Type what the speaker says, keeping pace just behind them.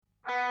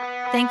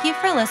Thank you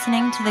for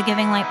listening to the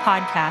Giving Light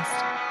podcast.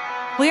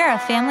 We are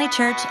a family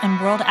church and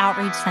world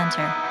outreach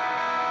center.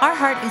 Our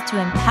heart is to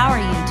empower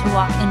you to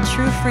walk in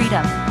true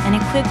freedom and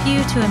equip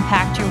you to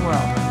impact your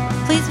world.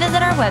 Please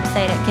visit our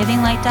website at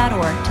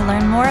givinglight.org to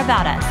learn more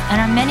about us and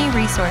our many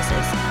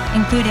resources,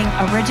 including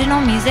original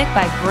music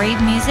by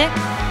Brave Music,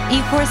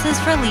 e-courses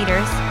for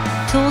leaders,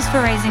 tools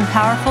for raising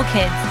powerful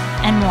kids,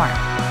 and more.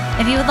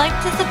 If you would like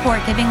to support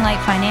Giving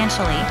Light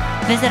financially,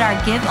 visit our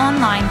Give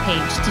Online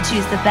page to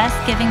choose the best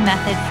giving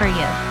method for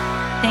you.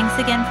 Thanks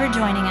again for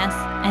joining us,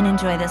 and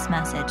enjoy this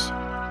message.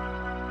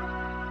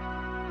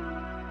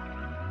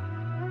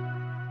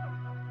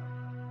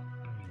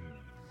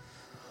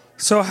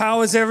 So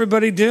how is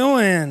everybody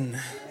doing?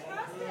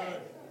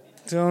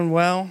 Doing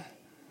well?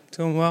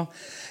 Doing well?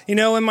 You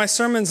know, in my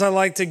sermons, I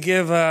like to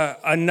give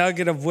a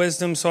nugget of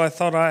wisdom, so I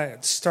thought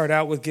I'd start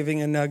out with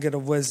giving a nugget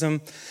of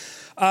wisdom.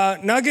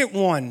 Nugget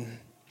 1,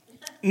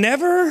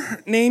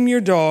 never name your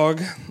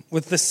dog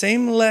with the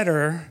same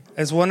letter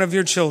as one of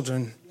your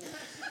children.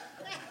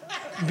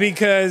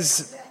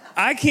 Because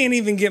I can't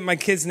even get my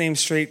kid's name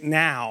straight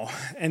now,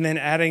 and then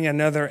adding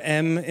another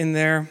M in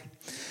there.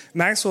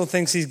 Maxwell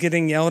thinks he's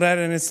getting yelled at,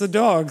 and it's the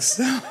dogs.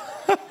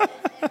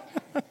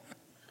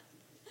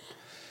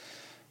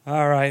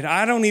 All right.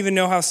 I don't even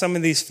know how some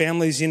of these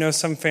families,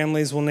 some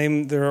families will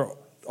name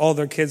all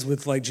their kids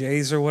with like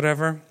J's or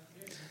whatever.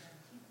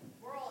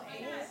 We're all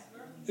A's.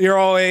 You're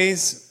all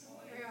A's?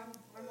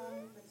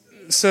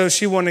 So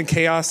she wanted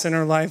chaos in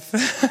her life.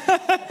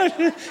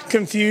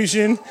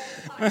 Confusion.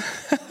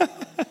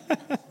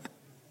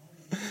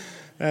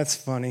 That's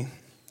funny.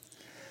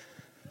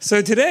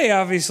 So today,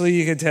 obviously,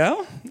 you can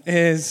tell,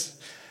 I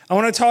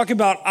want to talk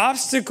about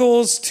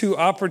obstacles to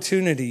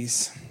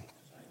opportunities.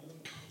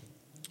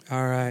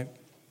 All right.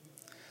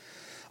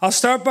 I'll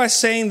start by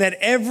saying that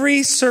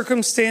every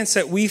circumstance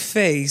that we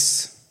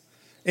face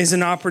is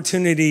an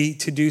opportunity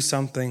to do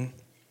something.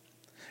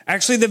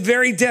 Actually, the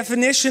very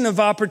definition of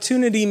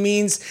opportunity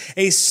means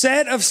a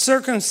set of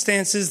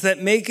circumstances that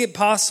make it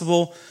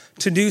possible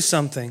to do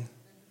something.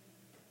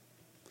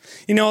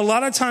 A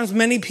lot of times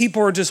many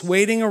people are just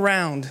waiting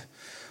around,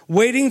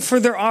 waiting for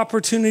their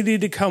opportunity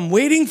to come,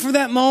 waiting for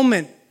that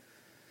moment.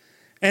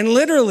 And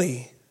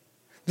literally,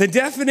 the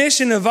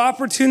definition of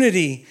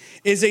opportunity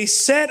is a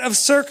set of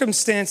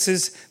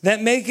circumstances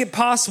that make it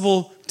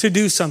possible to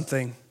do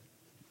something.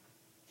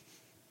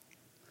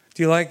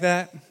 Do you like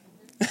that?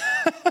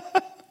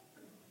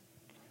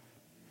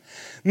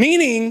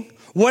 Meaning,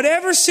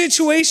 whatever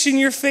situation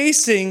you're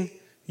facing,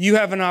 you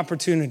have an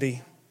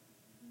opportunity.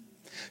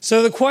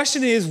 So the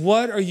question is,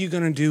 what are you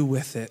going to do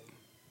with it?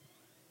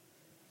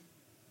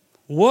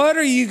 What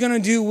are you going to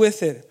do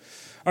with it?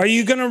 Are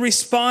you going to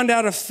respond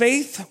out of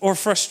faith or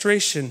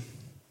frustration?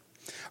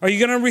 Are you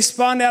going to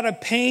respond out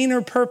of pain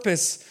or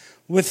purpose,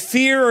 with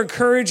fear or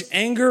courage,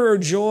 anger or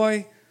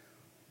joy?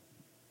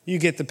 You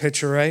get the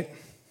picture, right?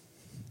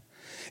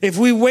 If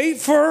we wait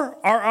for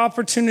our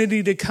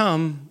opportunity to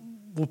come,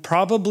 we'll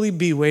probably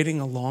be waiting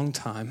a long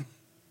time.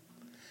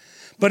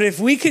 But if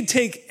we could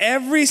take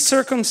every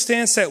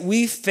circumstance that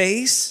we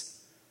face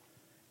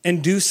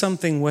and do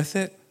something with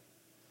it,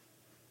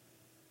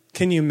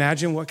 can you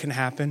imagine what can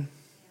happen?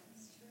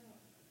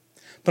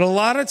 But a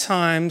lot of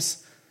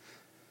times,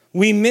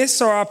 we miss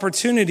our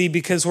opportunity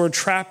because we're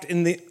trapped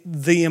in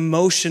the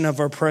emotion of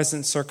our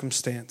present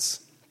circumstance.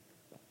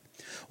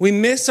 We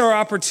miss our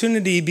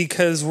opportunity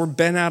because we're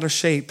bent out of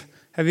shape.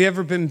 Have you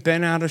ever been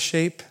bent out of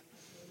shape?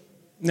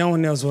 No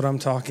one knows what I'm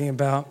talking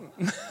about.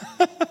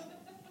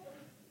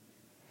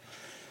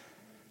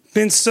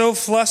 Been so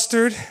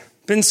flustered,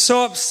 been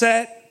so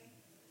upset.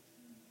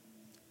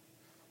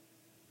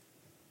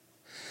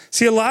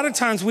 See, a lot of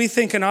times we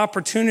think an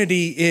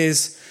opportunity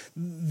is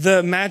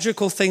the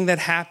magical thing that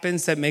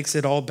happens that makes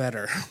it all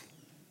better.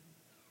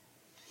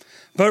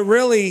 But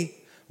really,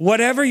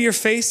 whatever you're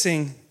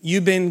facing,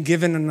 you've been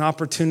given an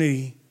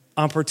opportunity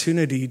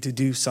to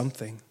do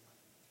something.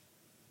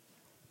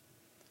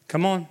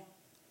 Come on.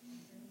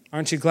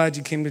 Aren't you glad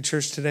you came to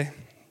church today?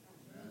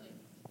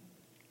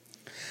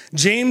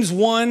 James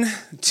 1,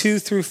 2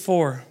 through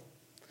 4.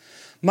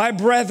 My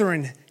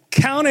brethren,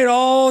 count it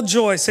all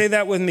joy. Say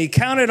that with me.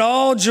 Count it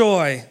all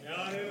joy.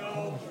 Count it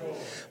all joy.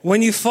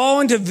 When you fall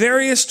into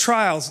various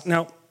trials.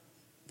 Now,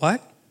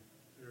 what?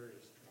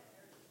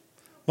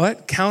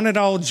 What? Count it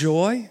all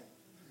joy?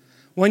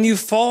 When you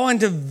fall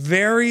into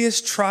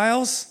various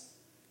trials?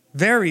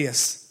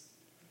 Various.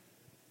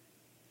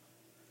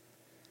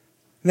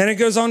 Then it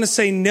goes on to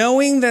say,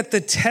 knowing that the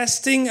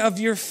testing of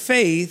your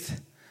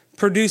faith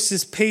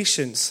produces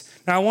patience.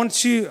 Now, I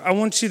want you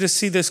to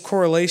see this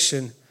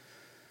correlation.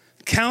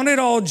 Count it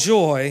all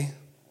joy.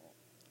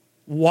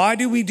 Why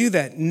do we do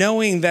that?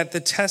 Knowing that the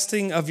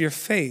testing of your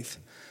faith.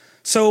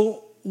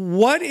 So,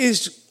 what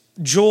is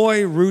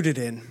joy rooted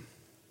in?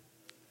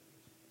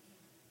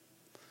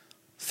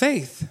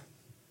 Faith.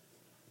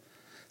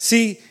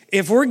 See,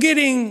 if we're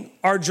getting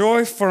our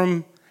joy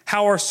from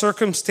how our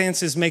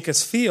circumstances make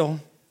us feel,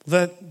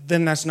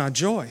 then that's not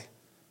joy.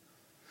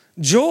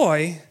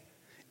 Joy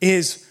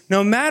is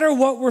no matter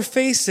what we're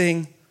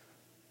facing,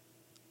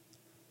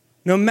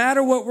 no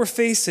matter what we're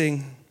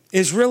facing,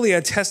 is really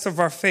a test of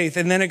our faith.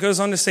 And then it goes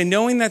on to say,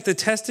 knowing that the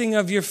testing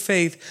of your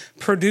faith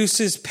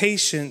produces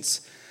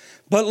patience,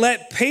 but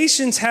let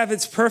patience have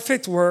its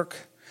perfect work,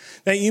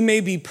 that you may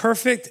be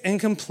perfect and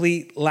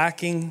complete,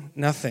 lacking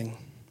nothing.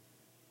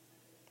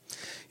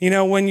 You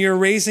know, when you're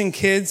raising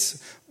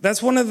kids,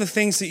 that's one of the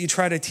things that you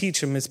try to teach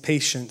them is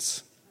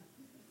patience.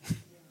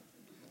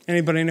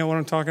 Anybody know what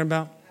I'm talking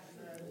about?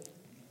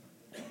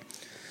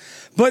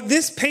 But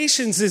this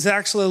patience is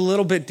actually a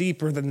little bit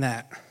deeper than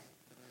that.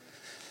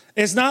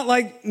 It's not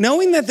like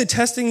knowing that the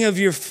testing of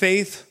your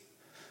faith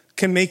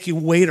can make you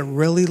wait a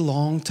really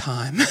long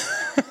time.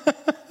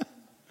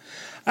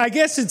 I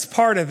guess it's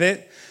part of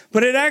it,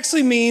 but it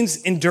actually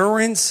means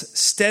endurance,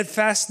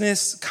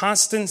 steadfastness,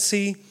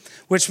 constancy,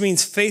 which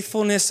means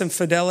faithfulness and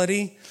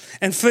fidelity.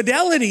 And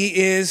fidelity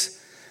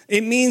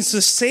it means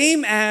the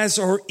same as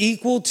or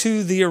equal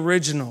to the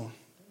original.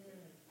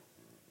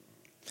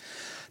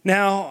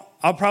 Now,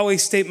 I'll probably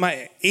state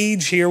my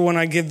age here when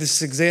I give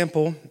this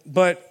example,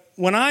 but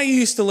when I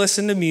used to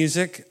listen to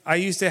music, I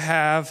used to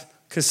have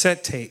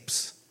cassette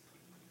tapes,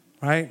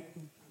 right?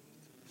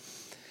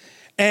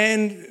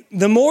 And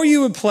the more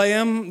you would play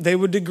them, they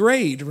would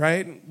degrade,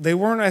 right? They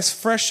weren't as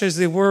fresh as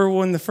they were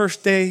when the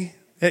first day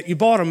that you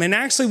bought them. And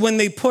actually, when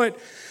they put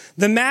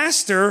the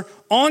master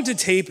onto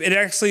tape, it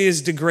actually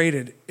is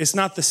degraded. It's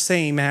not the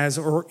same as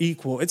or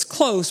equal. It's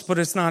close, but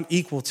it's not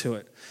equal to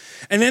it.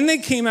 And then they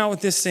came out with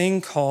this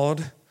thing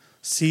called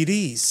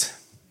CDs,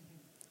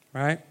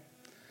 right?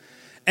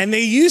 And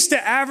they used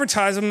to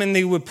advertise them, and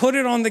they would put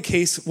it on the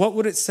case. What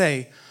would it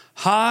say?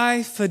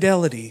 High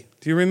fidelity.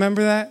 Do you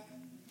remember that?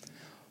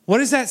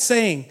 What is that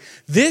saying?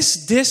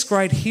 This disc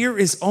right here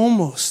is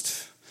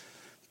almost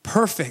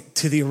perfect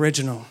to the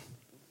original.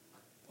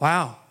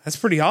 Wow, that's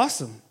pretty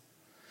awesome.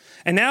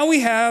 And now we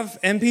have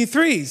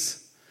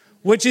MP3s,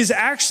 which is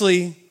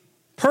actually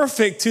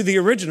perfect to the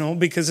original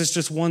because it's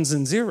just ones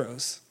and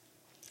zeros.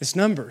 It's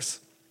numbers,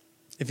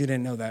 if you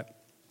didn't know that.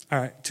 All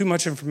right, too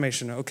much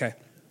information. Okay.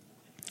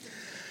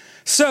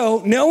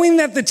 So, knowing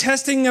that the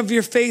testing of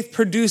your faith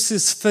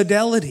produces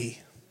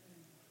fidelity.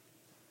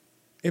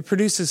 It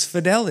produces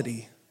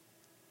fidelity.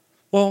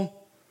 Well,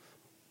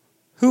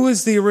 who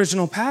is the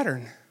original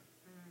pattern?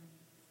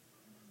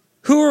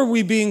 Who are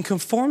we being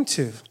conformed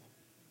to?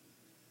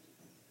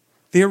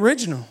 The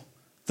original,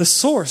 the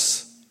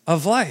source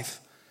of life.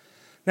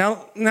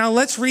 Now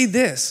let's read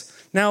this.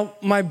 Now,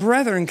 my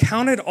brethren,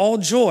 count it all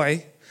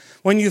joy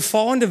when you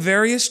fall into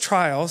various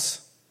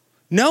trials,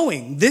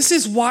 knowing this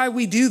is why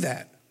we do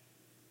that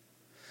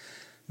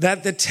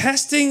the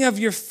testing of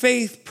your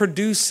faith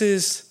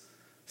produces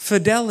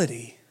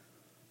fidelity.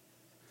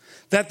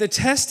 That the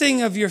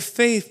testing of your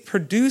faith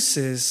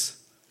produces,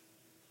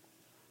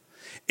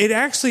 it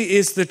actually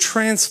is the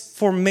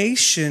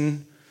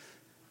transformation,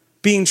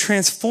 being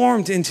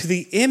transformed into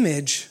the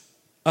image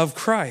of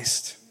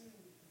Christ.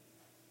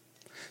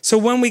 So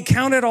when we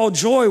count it all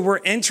joy, we're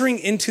entering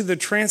into the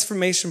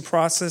transformation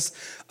process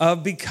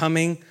of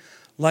becoming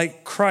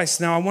like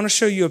Christ. Now, I want to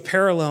show you a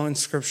parallel in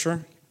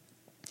Scripture.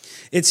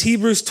 It's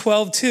Hebrews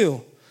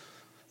 12:2.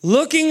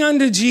 Looking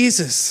unto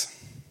Jesus,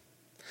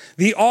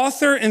 the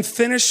author and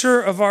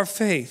finisher of our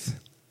faith.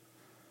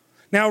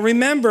 Now,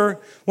 remember,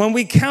 when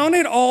we count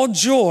it all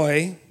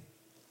joy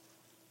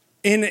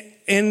in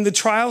the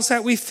trials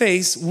that we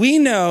face, we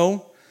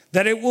know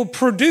that it will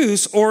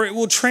produce or it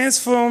will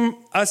transform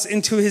us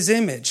into his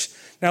image.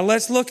 Now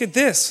let's look at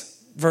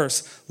this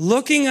verse.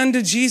 Looking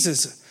unto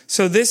Jesus.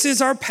 So this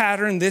is our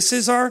pattern. This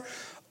is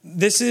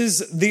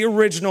the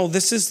original.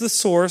 This is the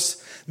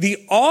source.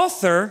 The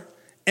author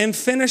and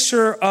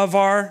finisher of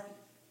our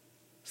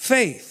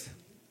faith.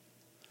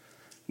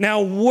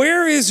 Now,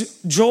 where is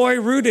joy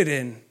rooted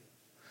in?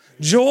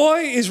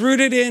 Joy is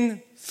rooted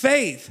in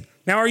faith.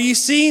 Now, are you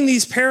seeing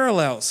these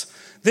parallels?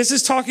 This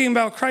is talking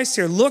about Christ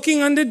here.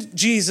 Looking unto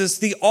Jesus,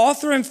 the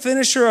author and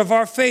finisher of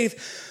our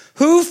faith,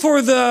 who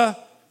for the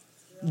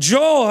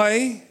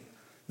joy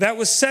that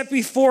was set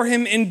before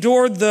him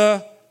endured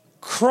the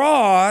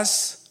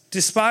cross,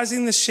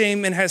 despising the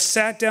shame, and has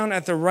sat down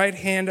at the right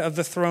hand of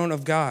the throne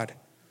of God.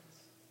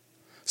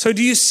 So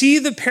do you see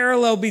the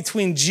parallel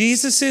between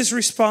Jesus'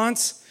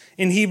 response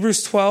in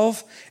Hebrews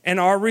 12 and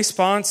our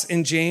response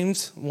in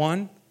James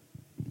 1?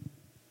 It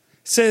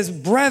says,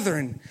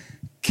 brethren,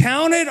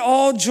 count it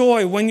all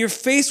joy when you're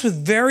faced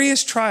with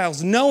various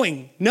trials,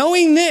 knowing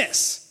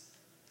this,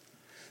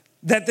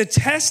 that the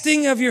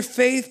testing of your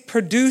faith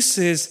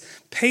produces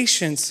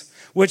patience,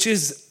 which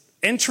is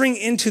entering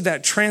into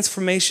that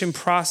transformation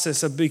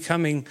process of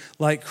becoming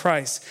like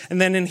Christ. And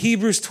then in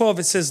Hebrews 12,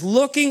 it says,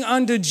 looking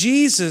unto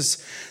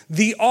Jesus,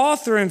 the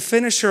author and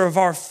finisher of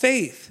our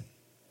faith,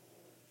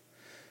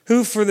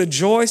 who for the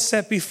joy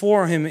set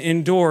before him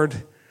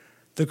endured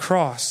the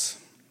cross.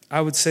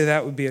 I would say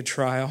that would be a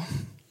trial.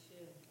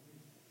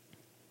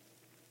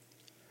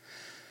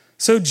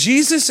 So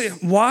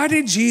why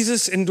did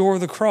Jesus endure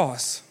the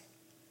cross?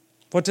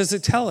 What does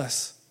it tell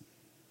us?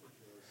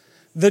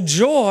 The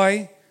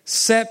joy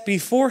set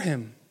before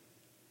him.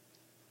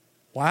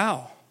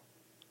 Wow,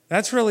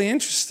 that's really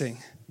interesting.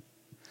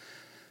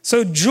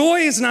 So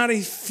joy is not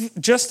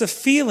just a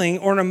feeling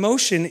or an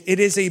emotion. It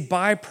is a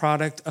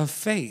byproduct of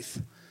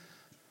faith.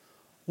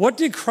 What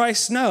did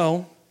Christ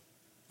know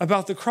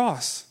about the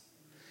cross?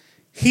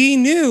 He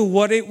knew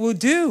what it would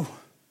do.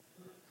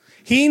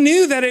 He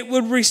knew that it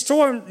would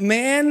restore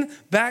man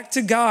back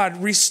to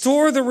God,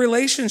 restore the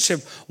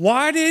relationship.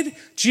 Why did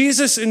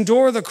Jesus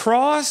endure the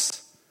cross?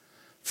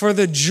 For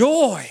the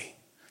joy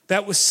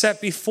that was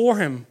set before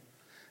him.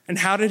 And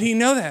how did he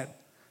know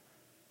that?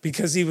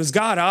 Because he was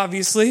God,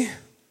 obviously.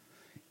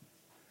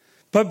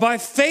 But by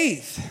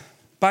faith.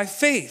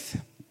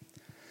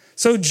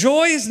 So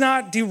joy is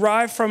not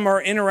derived from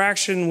our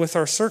interaction with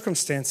our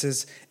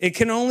circumstances. It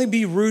can only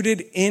be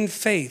rooted in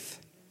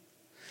faith.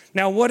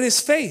 Now, what is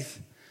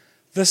faith?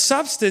 The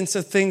substance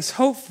of things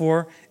hoped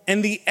for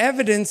and the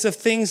evidence of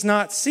things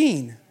not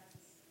seen.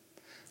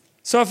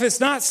 So if it's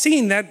not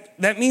seen,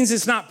 that means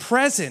it's not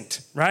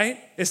present, right?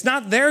 It's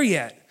not there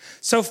yet.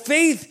 So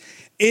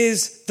faith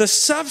is the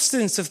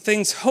substance of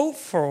things hoped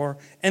for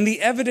and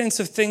the evidence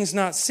of things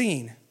not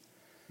seen.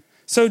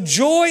 So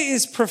joy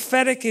is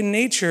prophetic in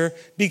nature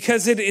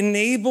because it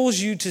enables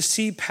you to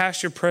see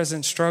past your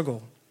present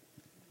struggle.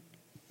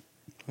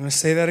 I'm going to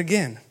say that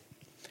again.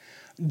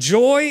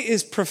 Joy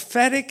is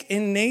prophetic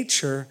in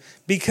nature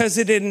because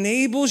it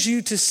enables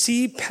you to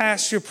see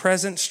past your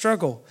present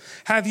struggle.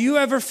 Have you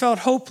ever felt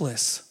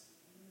hopeless?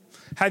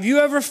 Have you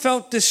ever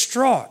felt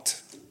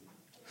distraught?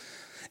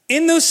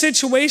 In those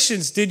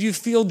situations, did you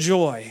feel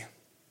joy?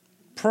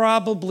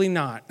 Probably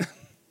not,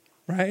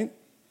 right?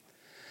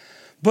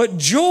 But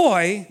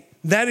joy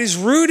that is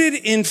rooted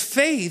in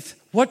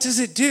faith, what does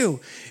it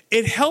do?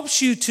 It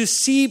helps you to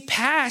see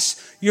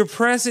past your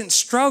present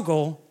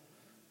struggle.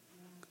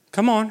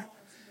 Come on.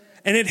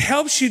 And it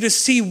helps you to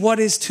see what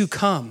is to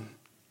come.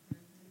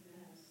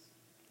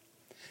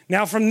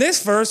 Now, from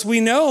this verse, we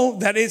know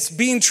that it's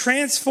being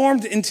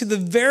transformed into the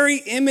very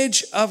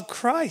image of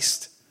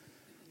Christ.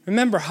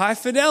 Remember, high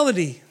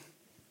fidelity,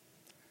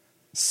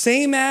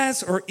 same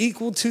as or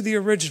equal to the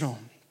original.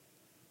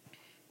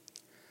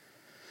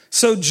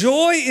 So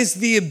joy is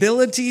the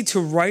ability to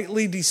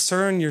rightly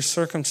discern your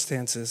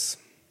circumstances.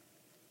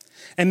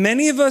 And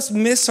many of us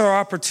miss our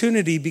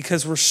opportunity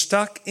because we're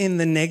stuck in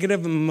the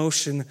negative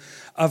emotion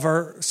of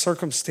our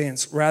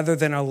circumstance rather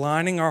than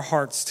aligning our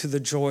hearts to the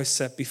joy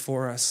set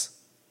before us.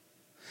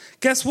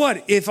 Guess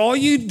what? If all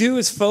you do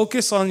is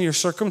focus on your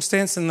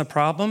circumstance and the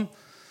problem,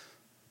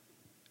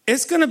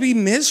 it's going to be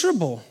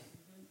miserable.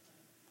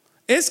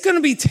 It's going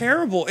to be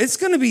terrible. It's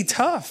going to be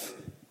tough.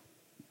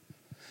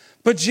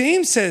 But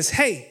James says,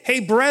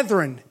 hey,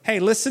 brethren, hey,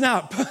 listen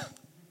up.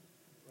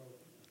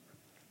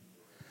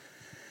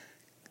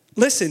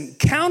 Listen,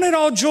 count it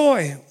all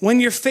joy when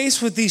you're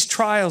faced with these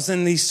trials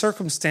and these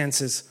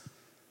circumstances.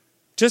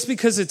 Just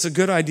because it's a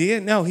good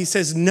idea? No, he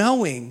says,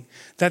 knowing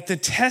that the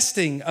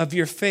testing of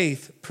your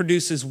faith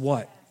produces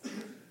what?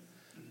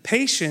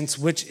 Patience,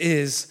 which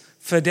is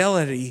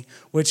fidelity,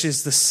 which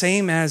is the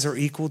same as or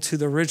equal to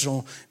the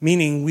original,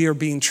 meaning we are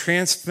being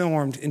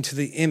transformed into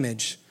the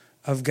image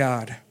of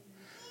God.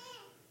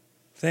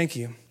 Thank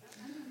you.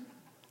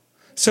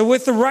 So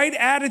with the right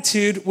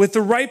attitude, with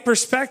the right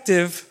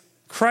perspective,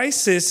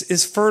 crisis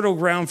is fertile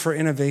ground for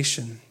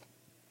innovation.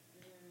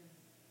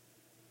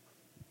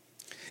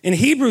 In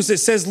Hebrews, it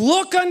says,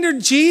 look under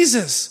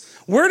Jesus.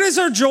 Where does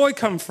our joy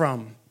come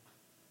from?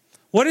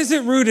 What is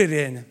it rooted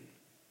in?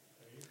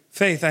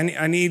 Faith.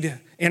 I need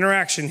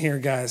interaction here,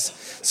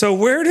 guys. So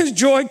where does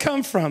joy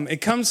come from? It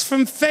comes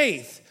from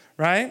faith,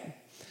 right?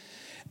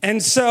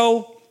 And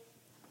so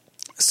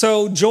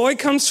joy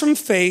comes from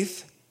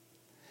faith.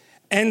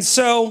 And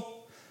so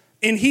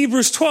in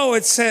Hebrews 12,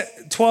 it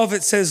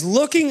says,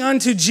 looking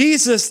unto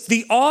Jesus,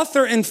 the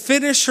author and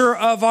finisher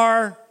of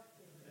our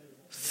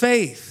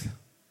faith.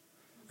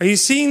 Are you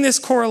seeing this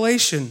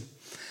correlation?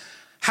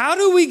 How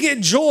do we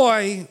get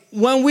joy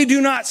when we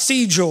do not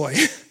see joy?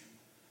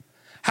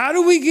 How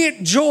do we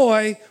get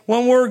joy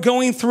when we're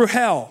going through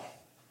hell?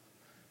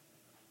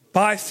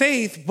 By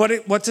faith,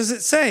 but what does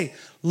it say?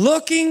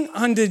 Looking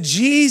unto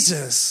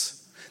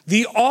Jesus,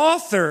 the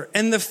author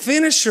and the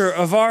finisher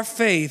of our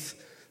faith.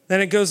 Then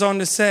it goes on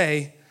to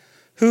say,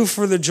 who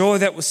for the joy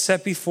that was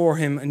set before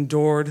him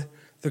endured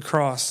the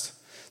cross.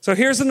 So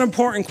here's an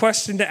important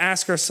question to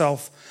ask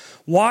ourselves.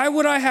 Why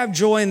would I have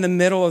joy in the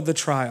middle of the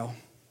trial?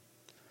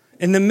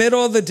 In the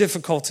middle of the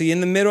difficulty, in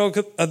the middle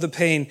of the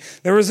pain?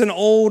 There was an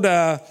old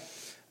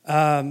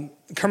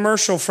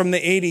commercial from the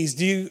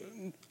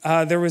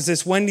 80s. There was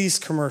this Wendy's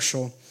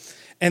commercial.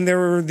 And there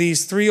were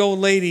these three old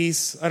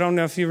ladies. I don't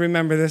know if you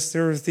remember this.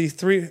 There were these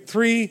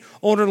three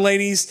older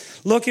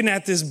ladies looking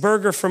at this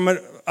burger from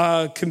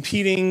a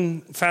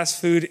competing fast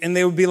food. And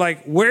they would be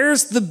like,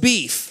 where's the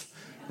beef?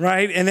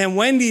 Right? And then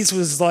Wendy's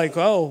was like,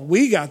 oh,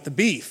 we got the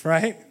beef,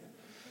 right?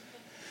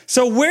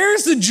 So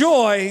where's the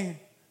joy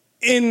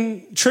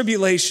in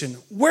tribulation?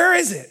 Where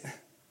is it?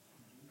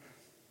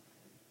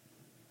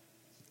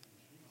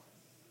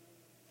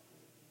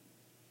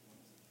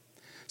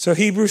 So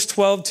Hebrews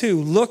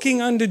 12:2,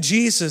 looking unto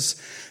Jesus,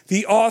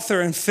 the author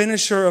and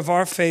finisher of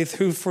our faith,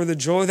 who for the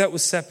joy that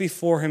was set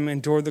before him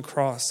endured the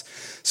cross.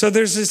 So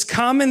there's this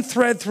common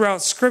thread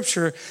throughout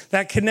Scripture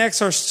that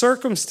connects our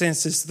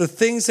circumstances, the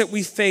things that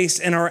we face,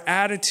 and our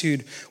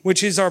attitude,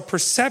 which is our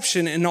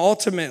perception and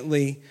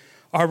ultimately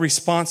our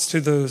response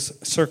to those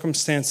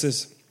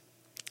circumstances.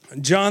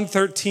 John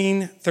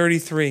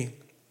 13:33.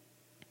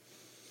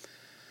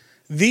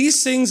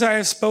 These things I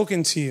have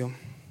spoken to you,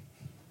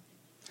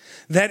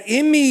 that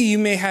in me you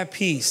may have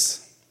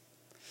peace.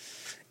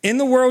 In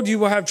the world you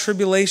will have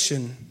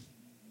tribulation,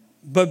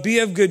 but be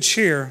of good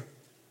cheer.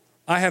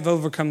 I have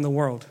overcome the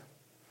world.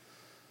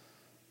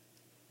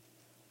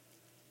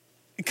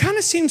 It kind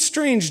of seems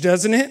strange,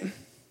 doesn't it?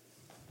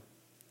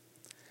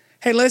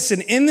 Hey, listen,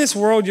 in this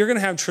world you're going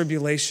to have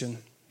tribulation.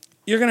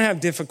 You're going to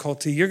have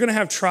difficulty. You're going to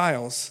have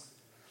trials,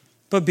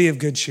 but be of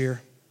good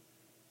cheer.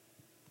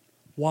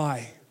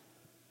 Why?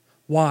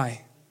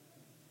 Why?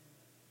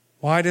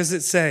 Why does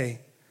it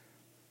say?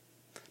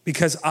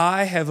 Because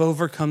I have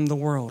overcome the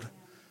world.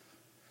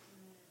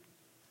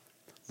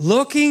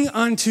 Looking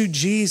unto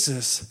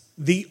Jesus,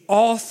 the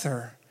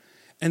author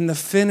and the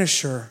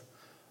finisher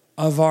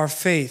of our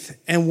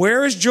faith. And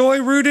where is joy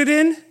rooted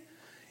in?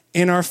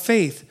 In our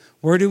faith.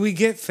 Where do we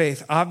get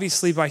faith?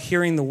 Obviously by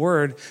hearing the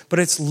word, but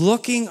it's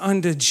looking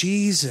unto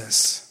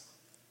Jesus.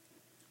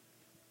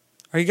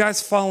 Are you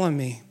guys following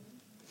me?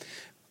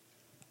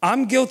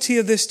 I'm guilty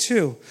of this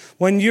too.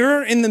 When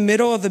you're in the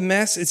middle of the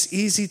mess, it's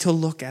easy to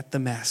look at the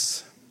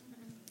mess.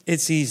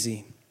 It's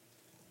easy.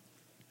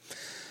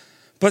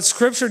 But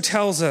Scripture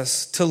tells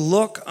us to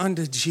look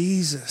unto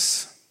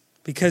Jesus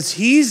because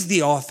he's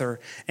the author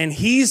and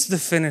he's the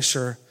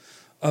finisher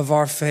of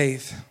our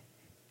faith.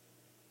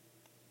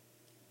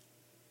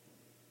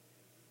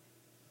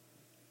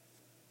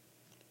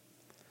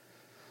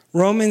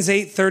 Romans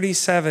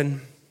 8:37.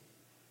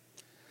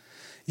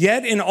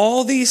 Yet in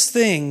all these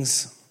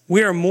things,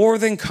 we are more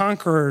than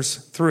conquerors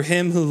through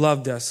him who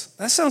loved us.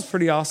 That sounds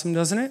pretty awesome,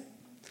 doesn't it?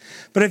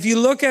 But if you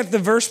look at the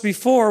verse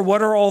before,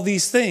 what are all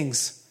these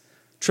things?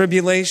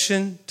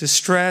 Tribulation,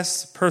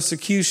 distress,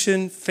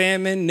 persecution,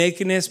 famine,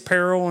 nakedness,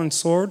 peril, and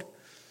sword.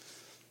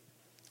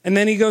 And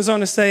then he goes on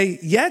to say,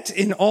 yet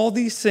in all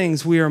these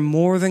things we are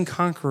more than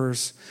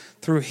conquerors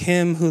through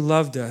him who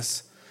loved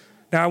us.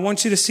 Now I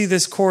want you to see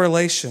this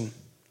correlation.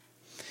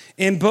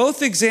 In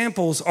both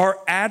examples, our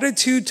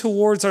attitude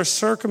towards our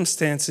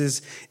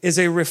circumstances is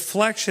a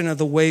reflection of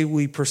the way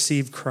we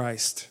perceive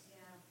Christ.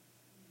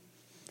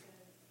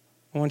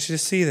 I want you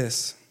to see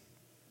this.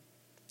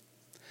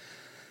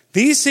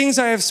 These things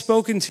I have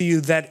spoken to you,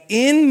 that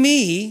in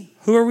me,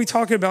 who are we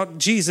talking about?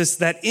 Jesus,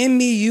 that in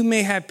me you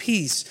may have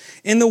peace.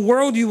 In the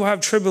world you will have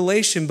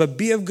tribulation, but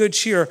be of good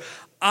cheer.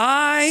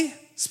 I,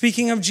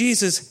 speaking of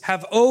Jesus,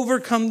 have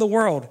overcome the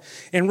world.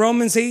 In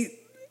Romans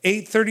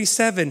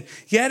 8:37,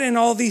 yet in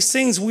all these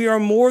things we are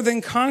more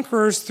than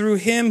conquerors through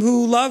him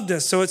who loved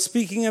us. So it's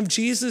speaking of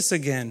Jesus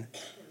again.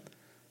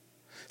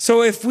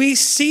 So if we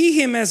see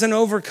him as an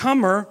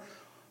overcomer,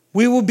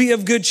 we will be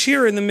of good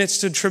cheer in the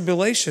midst of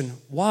tribulation.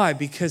 Why?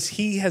 Because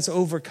he has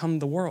overcome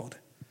the world.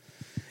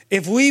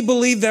 If we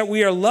believe that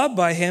we are loved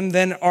by him,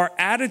 then our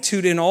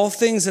attitude in all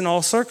things and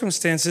all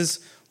circumstances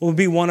will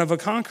be one of a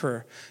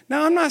conqueror.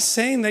 Now, I'm not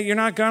saying that you're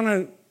not going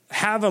to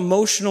have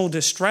emotional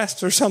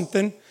distress or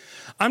something.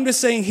 I'm just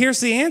saying here's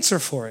the answer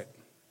for it.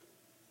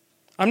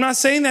 I'm not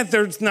saying that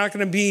there's not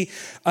going to be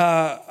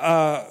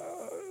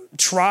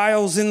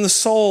trials in the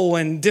soul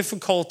and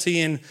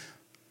difficulty and,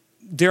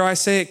 dare I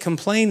say it,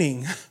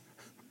 complaining,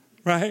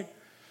 right?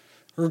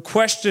 Or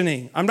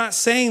questioning. I'm not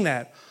saying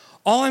that.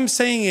 All I'm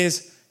saying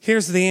is,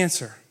 here's the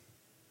answer.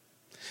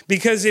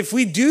 Because if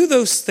we do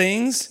those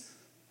things,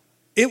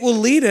 it will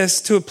lead us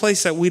to a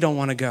place that we don't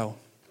want to go.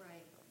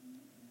 Right.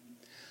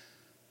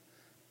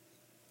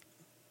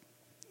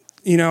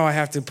 You know, I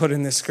have to put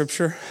in this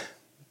scripture,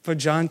 but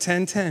John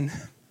 10:10.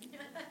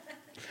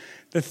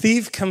 The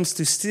thief comes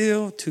to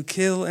steal, to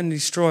kill, and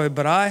destroy,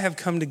 but I have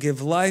come to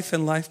give life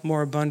and life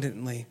more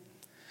abundantly.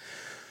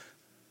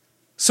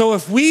 So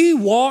if we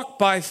walk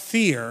by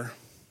fear,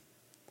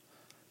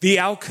 the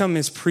outcome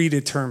is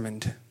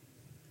predetermined.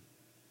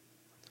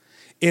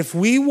 If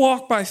we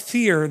walk by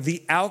fear,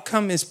 the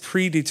outcome is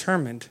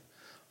predetermined.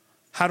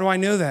 How do I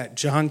know that?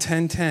 John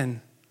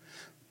 10:10.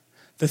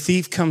 The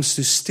thief comes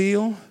to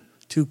steal,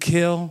 to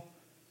kill,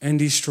 and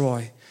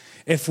destroy.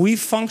 If we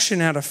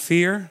function out of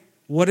fear,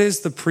 what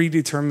is the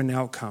predetermined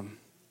outcome?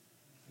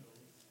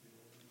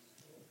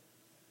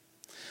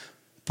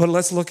 But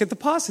let's look at the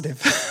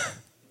positive.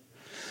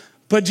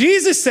 But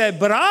Jesus said,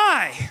 but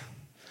I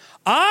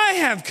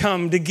have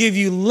come to give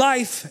you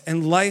life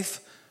and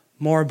life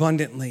more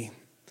abundantly.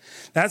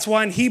 That's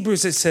why in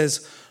Hebrews it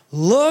says,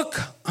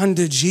 look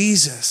unto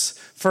Jesus,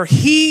 for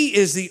he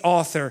is the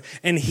author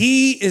and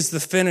he is the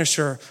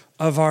finisher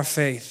of our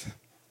faith.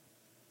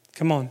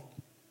 Come on.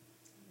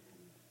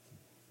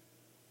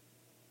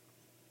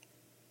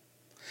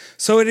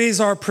 So it is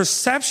our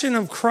perception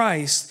of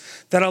Christ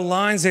that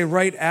aligns a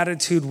right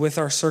attitude with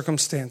our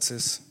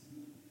circumstances.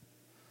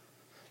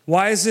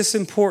 Why is this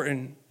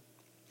important?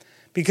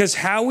 Because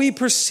how we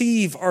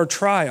perceive our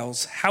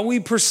trials, how we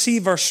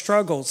perceive our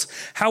struggles,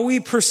 how we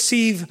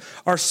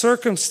perceive our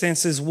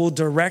circumstances will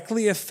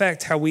directly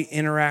affect how we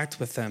interact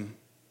with them.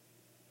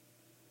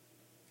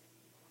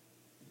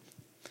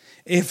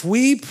 If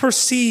we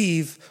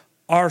perceive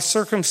our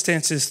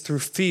circumstances through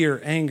fear,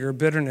 anger,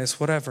 bitterness,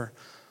 whatever,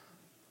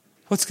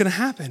 what's going to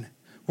happen?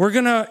 We're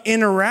going to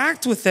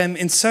interact with them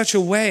in such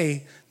a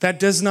way that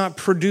does not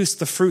produce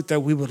the fruit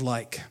that we would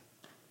like.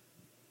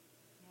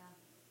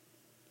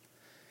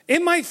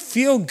 It might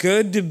feel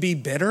good to be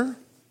bitter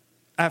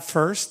at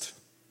first,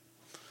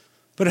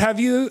 but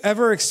have you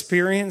ever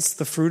experienced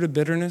the fruit of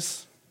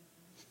bitterness?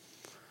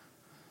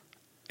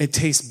 It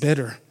tastes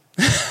bitter.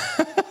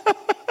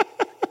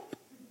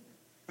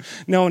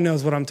 No one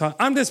knows what I'm talking.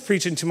 I'm just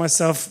preaching to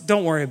myself.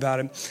 Don't worry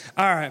about it.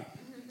 All right.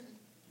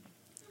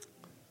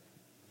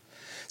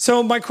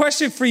 So my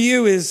question for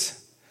you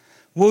is,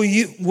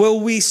 will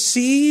we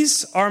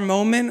seize our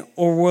moment,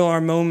 or will our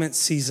moment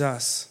seize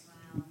us?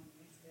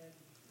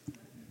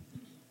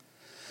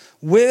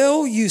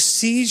 Will you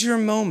seize your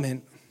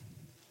moment,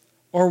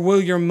 or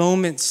will your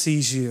moment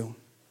seize you?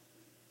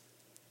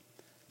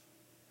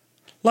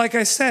 Like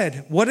I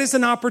said, what is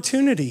an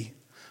opportunity?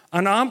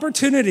 An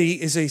opportunity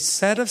is a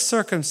set of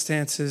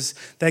circumstances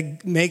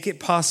that make it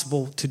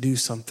possible to do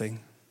something.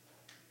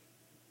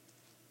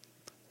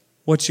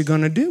 What you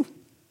gonna do?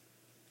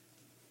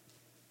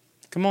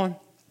 Come on.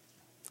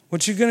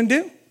 What you gonna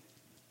do?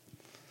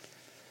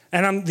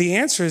 And the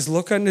answer is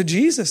look unto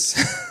Jesus.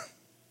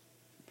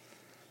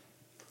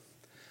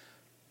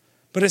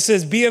 But it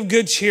says, be of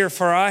good cheer,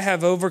 for I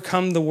have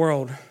overcome the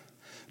world.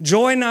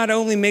 Joy not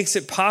only makes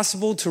it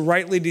possible to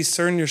rightly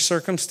discern your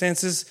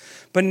circumstances,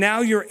 but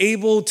now you're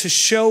able to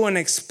show an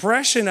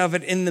expression of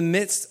it in the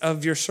midst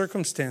of your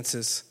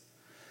circumstances,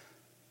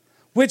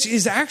 which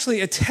is actually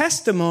a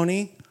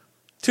testimony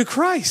to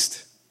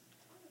Christ.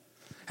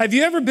 Have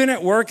you ever been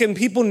at work and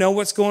people know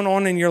what's going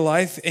on in your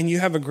life and you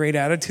have a great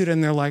attitude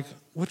and they're like,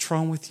 what's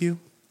wrong with you?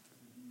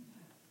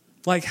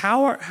 Like,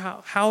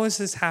 how is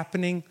this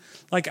happening?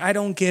 Like, I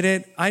don't get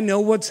it. I know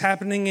what's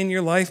happening in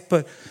your life,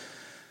 but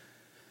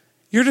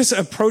you're just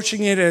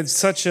approaching it as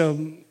such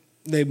a,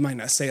 they might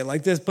not say it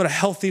like this, but a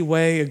healthy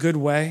way, a good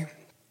way.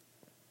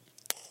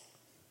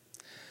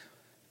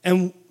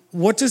 And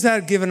what does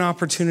that give an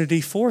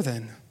opportunity for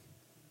then?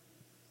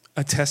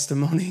 A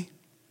testimony.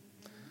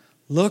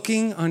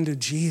 Looking unto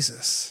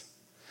Jesus.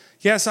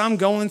 Yes, I'm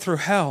going through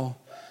hell,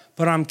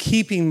 but I'm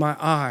keeping my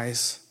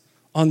eyes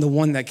on the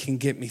one that can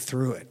get me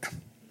through it.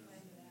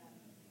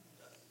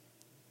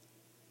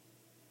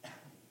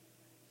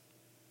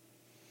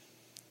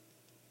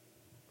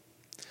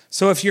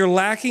 So if you're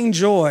lacking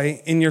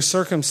joy in your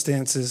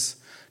circumstances,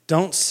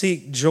 don't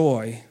seek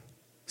joy,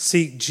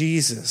 seek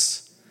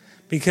Jesus.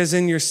 Because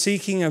in your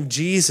seeking of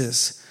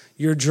Jesus,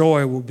 your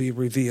joy will be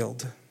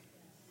revealed.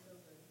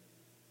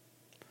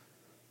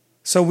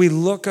 So we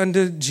look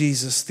unto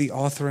Jesus, the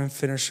author and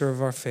finisher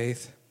of our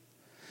faith.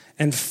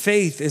 And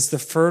faith is the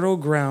fertile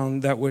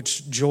ground that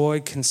which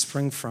joy can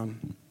spring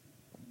from.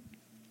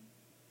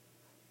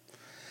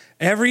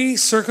 Every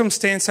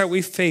circumstance that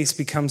we face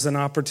becomes an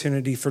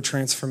opportunity for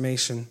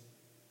transformation.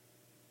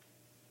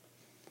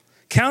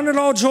 Count it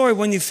all joy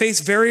when you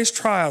face various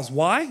trials.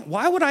 Why?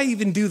 Why would I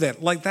even do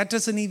that? Like, that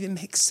doesn't even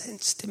make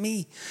sense to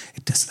me.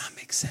 It does not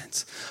make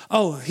sense.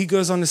 Oh, he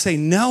goes on to say,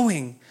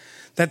 knowing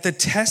that the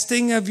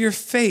testing of your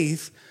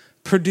faith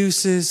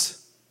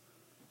produces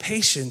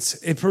patience.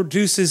 It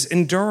produces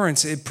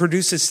endurance. It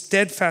produces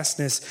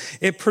steadfastness.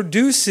 It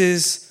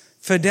produces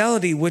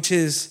fidelity, which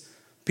is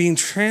being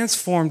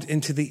transformed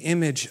into the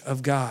image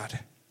of God.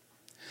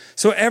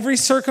 So every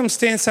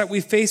circumstance that we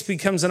face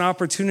becomes an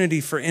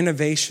opportunity for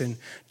innovation,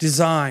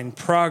 design,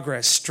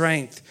 progress,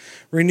 strength,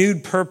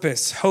 renewed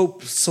purpose,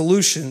 hope,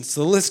 solutions.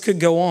 The list could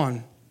go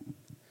on.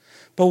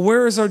 But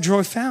where is our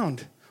joy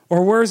found?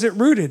 Or where is it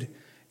rooted?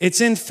 It's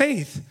in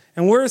faith.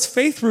 And where is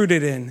faith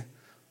rooted in?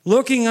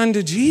 Looking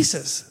unto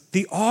Jesus,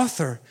 the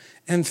author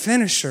and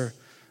finisher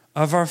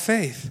of our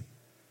faith.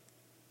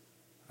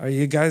 Are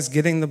you guys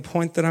getting the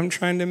point that I'm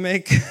trying to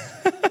make?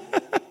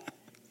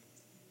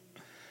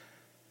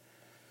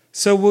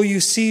 So will you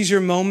seize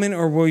your moment,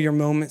 or will your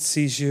moment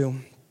seize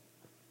you?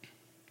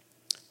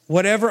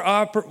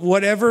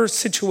 Whatever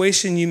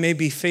situation you may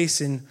be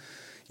facing,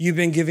 you've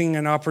been given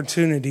an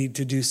opportunity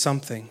to do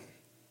something.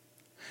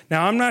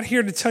 Now, I'm not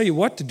here to tell you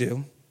what to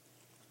do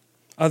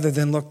other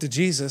than look to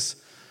Jesus.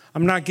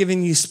 I'm not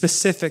giving you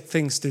specific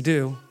things to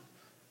do.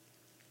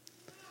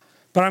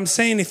 But I'm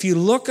saying if you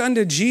look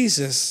unto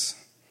Jesus,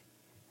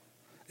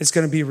 it's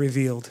going to be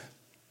revealed.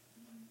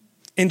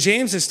 And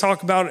James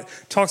talks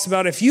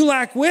about if you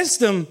lack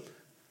wisdom,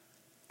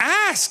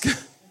 ask.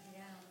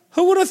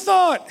 Who would have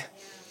thought?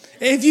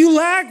 If you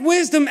lack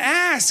wisdom,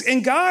 ask.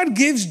 And God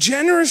gives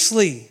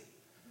generously.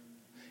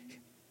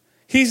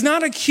 He's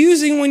not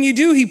accusing when you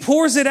do. He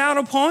pours it out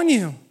upon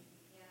you.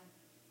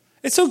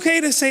 It's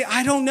okay to say,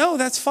 I don't know.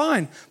 That's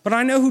fine. But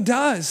I know who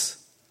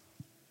does.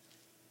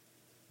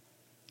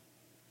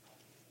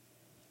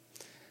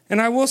 And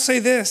I will say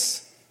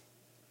this.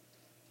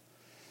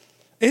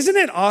 Isn't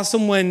it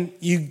awesome when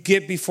you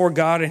get before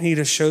God and he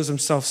just shows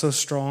himself so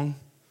strong?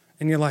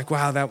 And you're like,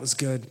 wow, that was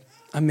good,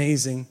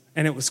 amazing,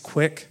 and it was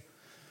quick.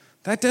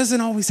 That doesn't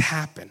always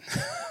happen,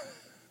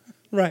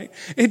 right?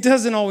 It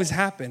doesn't always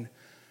happen.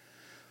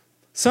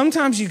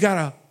 Sometimes you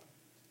gotta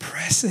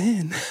press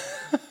in.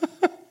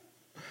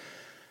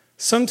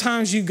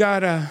 Sometimes you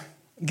gotta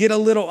get a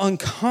little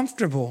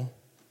uncomfortable.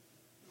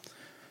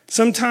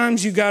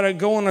 Sometimes you gotta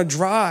go on a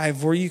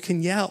drive where you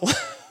can yell,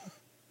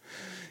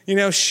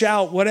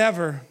 shout,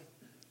 whatever.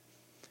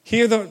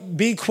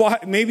 Be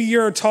quiet. Maybe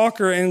you're a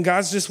talker and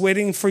God's just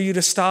waiting for you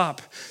to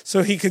stop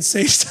so he could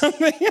say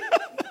something.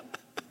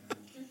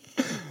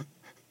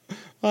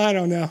 I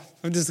don't know.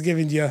 I'm just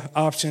giving you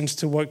options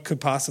to what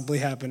could possibly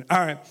happen. All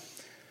right.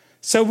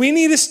 So we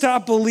need to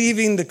stop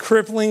believing the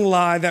crippling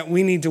lie that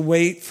we need to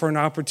wait for an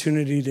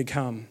opportunity to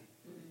come.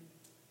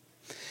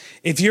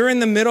 If you're in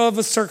the middle of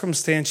a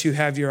circumstance, you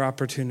have your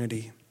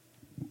opportunity.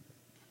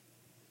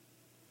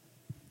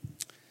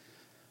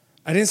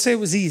 I didn't say it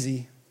was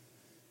easy.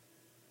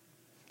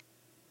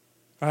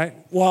 Right?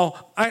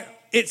 Well,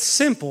 it's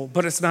simple,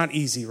 but it's not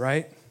easy,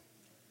 right?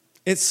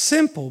 It's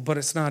simple, but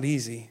it's not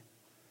easy.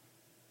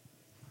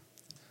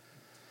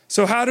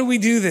 So how do we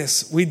do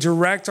this? We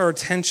direct our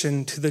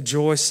attention to the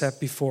joy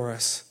set before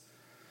us.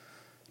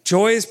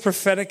 Joy is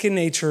prophetic in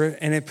nature,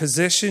 and it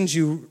positions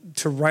you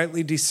to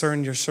rightly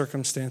discern your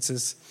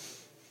circumstances.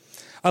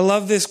 I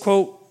love this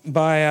quote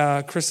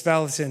by Chris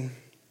Valentin.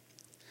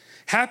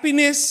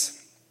 Happiness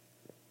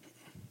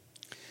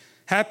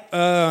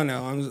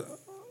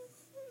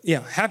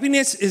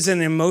is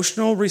an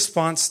emotional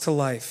response to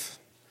life.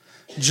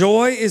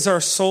 Joy is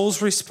our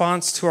soul's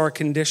response to our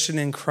condition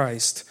in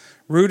Christ,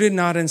 rooted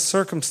not in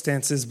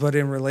circumstances, but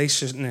in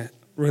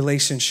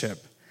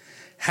relationship.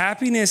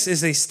 Happiness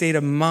is a state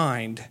of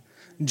mind.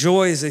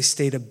 Joy is a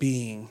state of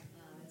being.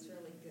 That's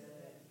really good.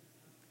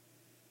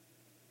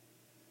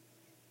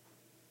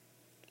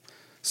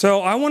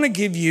 So I want to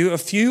give you a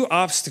few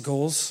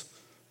obstacles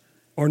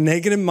or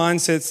negative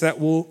mindsets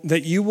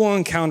that you will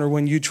encounter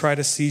when you try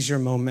to seize your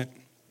moment.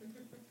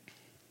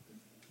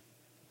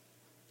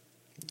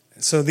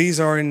 So these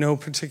are in no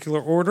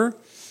particular order,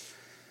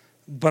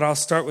 but I'll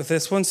start with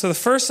this one. So the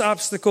first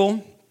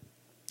obstacle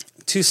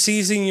to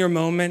seizing your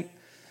moment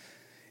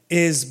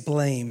is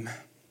blame.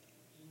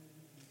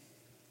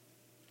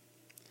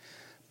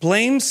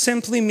 Blame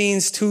simply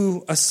means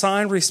to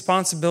assign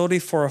responsibility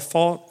for a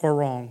fault or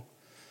wrong.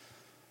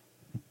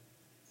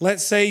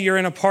 Let's say you're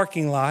in a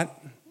parking lot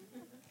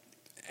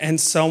and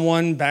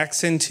someone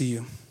backs into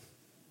you.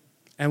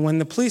 And when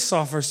the police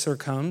officer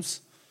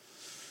comes,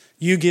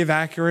 you give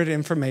accurate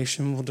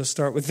information. We'll just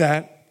start with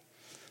that.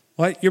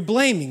 What? You're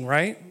blaming,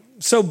 right?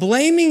 So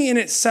blaming in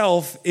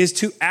itself is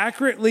to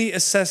accurately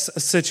assess a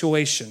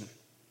situation,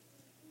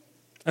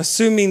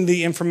 assuming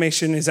the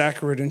information is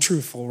accurate and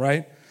truthful,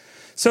 right?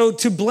 So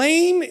to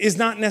blame is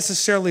not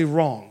necessarily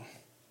wrong,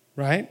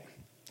 right?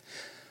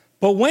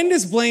 But when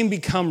does blame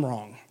become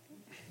wrong?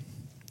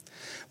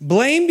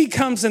 Blame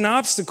becomes an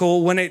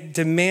obstacle when it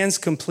demands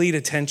complete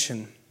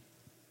attention.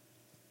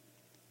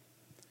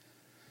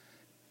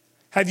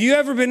 Have you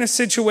ever been in a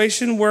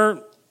situation where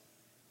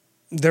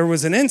there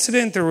was an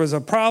incident, there was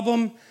a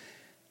problem,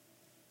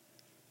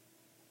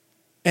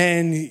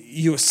 and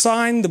you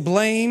assigned the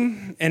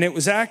blame and it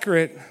was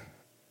accurate,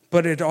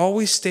 but it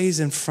always stays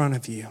in front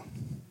of you?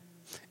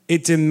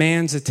 It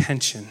demands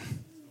attention.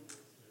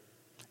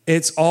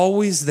 It's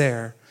always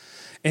there.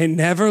 It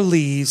never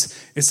leaves.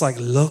 It's like,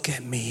 look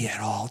at me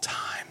at all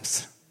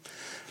times.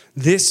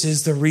 This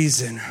is the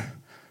reason,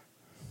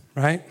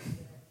 right?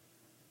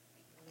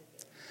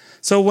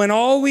 So when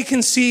all we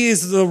can see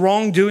is the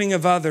wrongdoing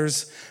of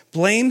others,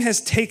 blame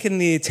has taken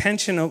the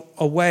attention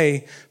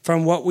away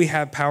from what we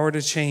have power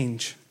to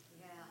change.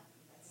 Yeah,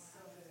 that's so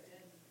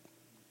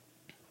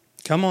good.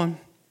 Come on.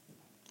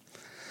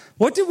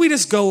 What did we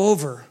just go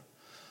over?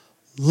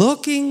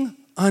 Looking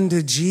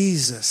unto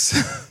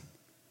Jesus.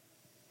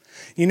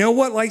 You know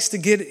what likes to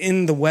get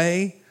in the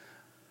way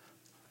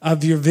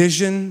of your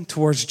vision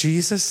towards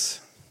Jesus?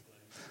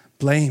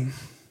 Blame.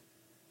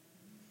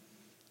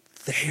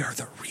 They are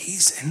the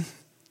reason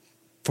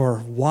for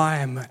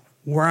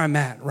where I'm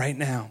at right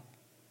now.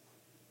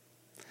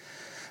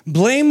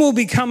 Blame will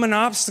become an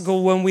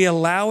obstacle when we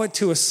allow it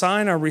to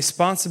assign our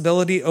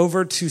responsibility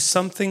over to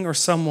something or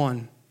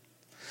someone.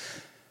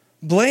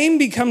 Blame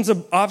becomes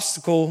an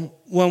obstacle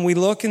when we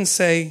look and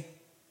say,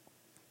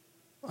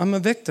 I'm a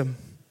victim.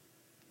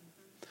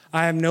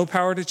 I have no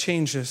power to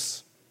change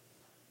this.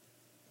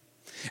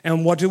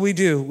 And what do?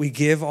 We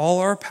give all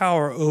our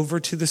power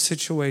over to the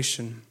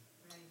situation.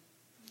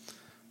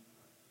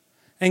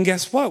 And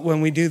guess what?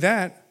 When we do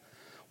that,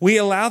 we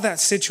allow that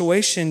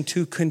situation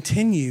to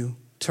continue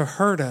to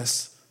hurt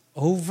us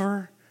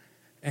over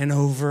and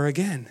over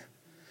again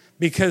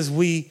because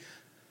we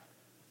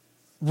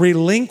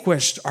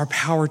relinquished our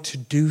power to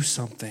do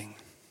something.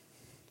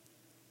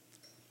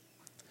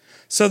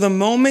 So the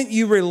moment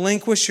you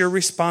relinquish your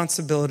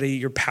responsibility,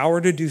 your power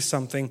to do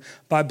something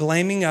by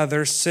blaming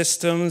others,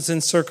 systems,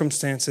 and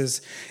circumstances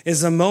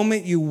is the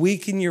moment you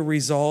weaken your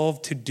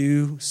resolve to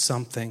do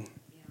something.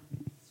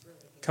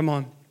 Come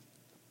on.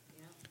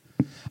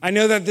 I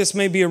know that this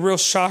may be a real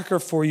shocker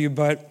for you,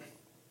 but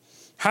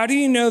how do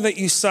you know that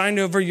you signed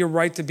over your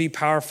right to be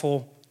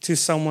powerful to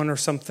someone or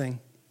something?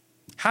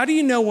 How do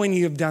you know when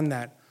you have done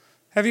that?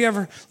 Have you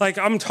ever,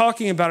 I'm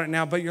talking about it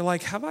now, but you're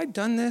like, have I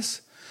done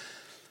this?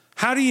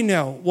 How do you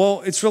know?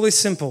 Well, it's really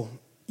simple.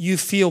 You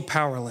feel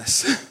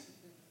powerless.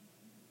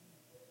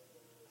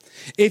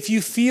 If you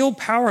feel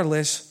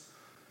powerless,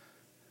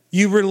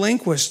 you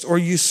relinquished or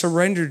you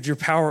surrendered your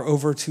power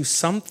over to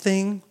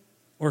something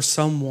or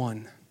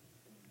someone.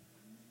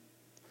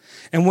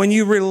 And when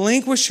you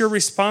relinquish your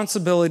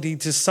responsibility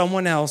to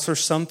someone else or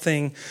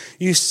something,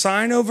 you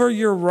sign over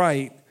your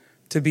right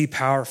to be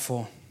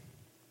powerful.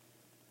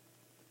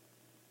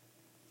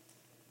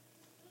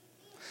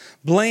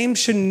 Blame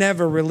should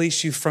never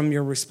release you from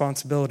your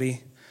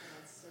responsibility.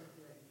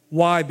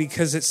 Why?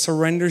 Because it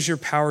surrenders your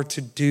power to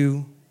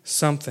do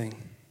something.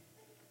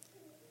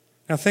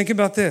 Now think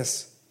about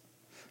this.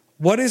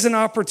 What is an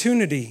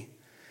opportunity?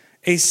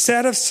 A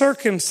set of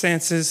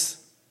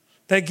circumstances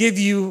that give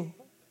you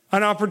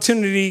an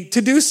opportunity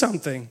to do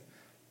something.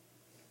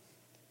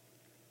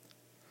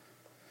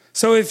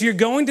 So if you're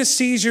going to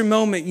seize your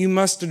moment, you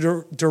must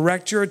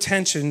direct your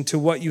attention to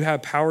what you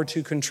have power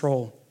to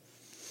control.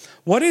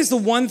 What is the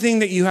one thing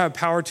that you have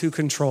power to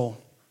control?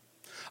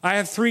 I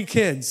have 3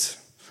 kids.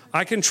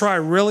 I can try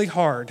really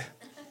hard,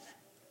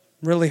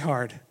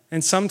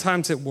 and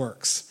sometimes it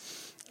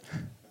works,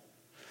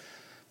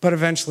 but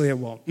eventually it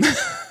won't.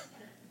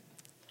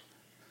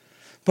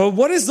 But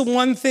what is the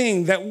one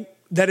thing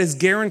that is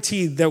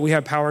guaranteed that we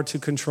have power to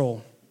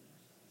control?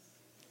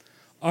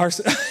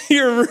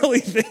 You're really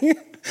thinking,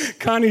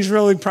 Connie's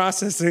really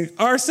processing.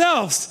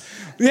 Ourselves,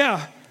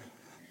 yeah.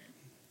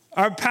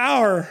 Our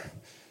power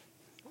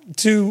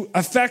to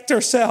affect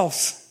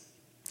ourselves.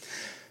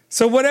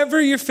 So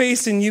whatever you're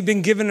facing, you've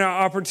been given an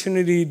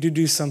opportunity to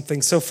do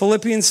something. So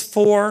Philippians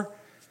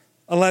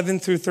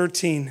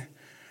 4:11-13.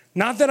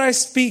 Not that I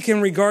speak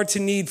in regard to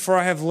need, for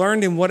I have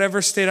learned in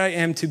whatever state I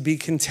am to be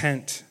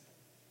content.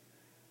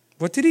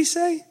 What did he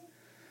say?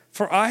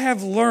 For I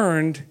have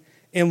learned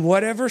in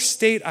whatever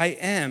state I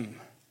am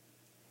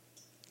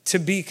to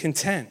be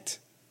content.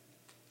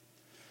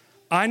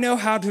 I know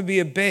how to be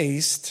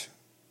abased,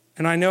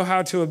 and I know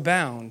how to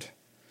abound.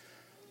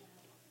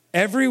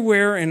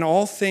 Everywhere in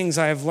all things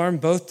I have learned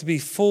both to be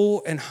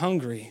full and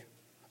hungry.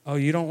 Oh,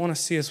 you don't want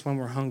to see us when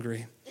we're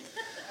hungry.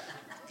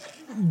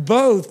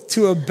 Both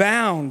to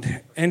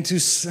abound and to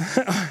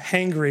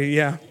hangry,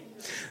 yeah.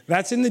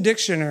 That's in the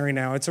dictionary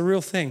now. It's a real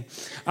thing.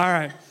 All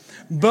right.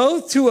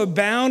 Both to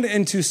abound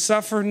and to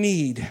suffer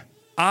need.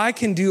 I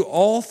can do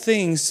all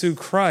things through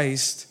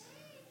Christ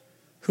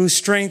who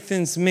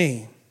strengthens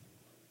me.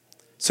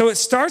 So it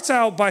starts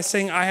out by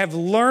saying, I have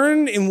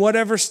learned in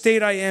whatever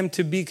state I am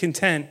to be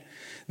content.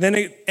 Then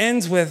it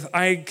ends with,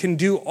 I can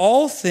do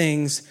all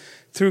things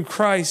through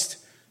Christ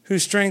who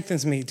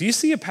strengthens me. Do you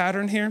see a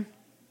pattern here?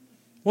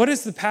 What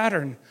is the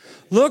pattern?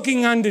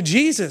 Looking unto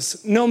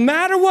Jesus. No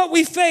matter what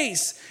we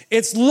face,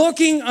 it's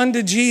looking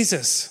unto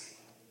Jesus.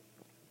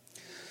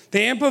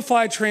 The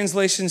Amplified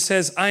Translation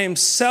says, I am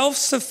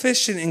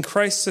self-sufficient in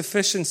Christ's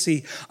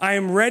sufficiency. I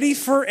am ready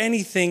for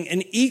anything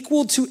and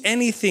equal to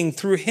anything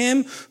through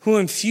him who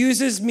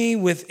infuses me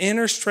with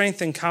inner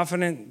strength and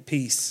confident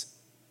peace.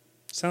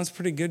 Sounds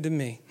pretty good to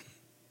me.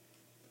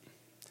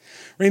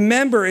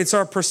 Remember, it's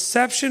our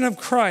perception of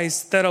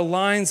Christ that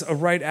aligns a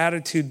right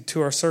attitude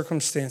to our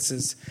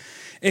circumstances.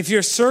 If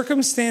your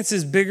circumstance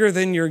is bigger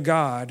than your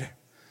God,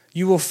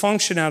 you will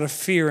function out of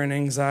fear and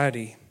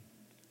anxiety,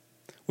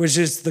 which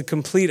is the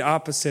complete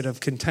opposite of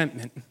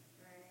contentment.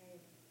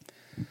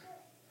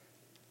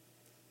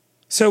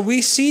 So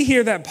we see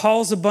here that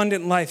Paul's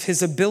abundant life,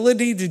 his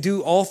ability to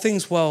do all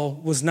things well,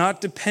 was not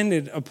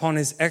dependent upon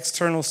his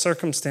external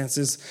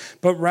circumstances,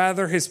 but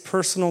rather his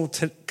personal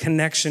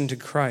connection to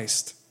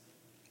Christ.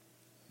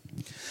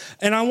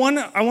 And I want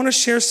to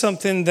share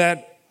something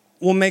that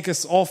will make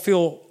us all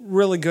feel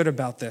really good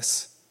about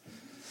this.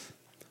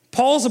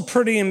 Paul's a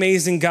pretty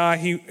amazing guy.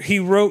 He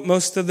wrote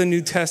most of the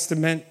New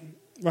Testament,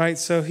 right?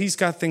 So he's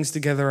got things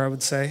together, I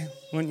would say,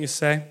 wouldn't you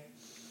say?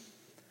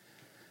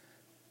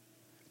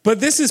 But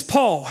this is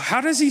Paul.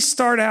 How does he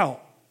start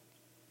out?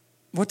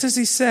 What does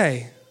he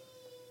say?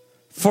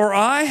 For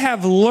I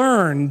have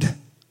learned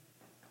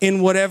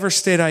in whatever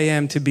state I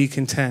am to be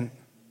content.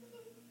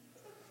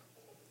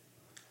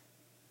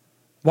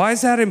 Why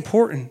is that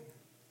important?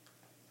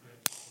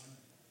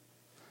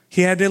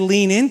 He had to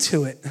lean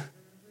into it.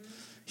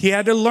 He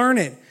had to learn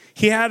it.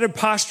 He had to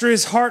posture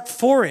his heart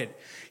for it.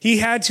 He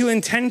had to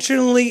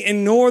intentionally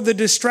ignore the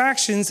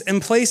distractions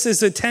and place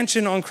his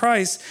attention on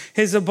Christ,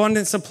 his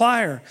abundant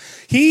supplier.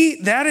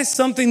 That is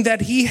something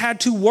that he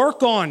had to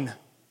work on.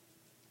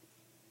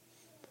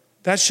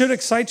 That should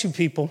excite you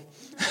people.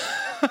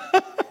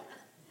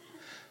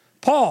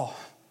 Paul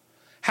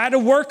had to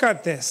work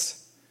at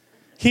this.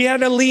 He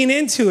had to lean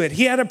into it.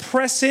 He had to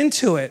press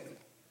into it.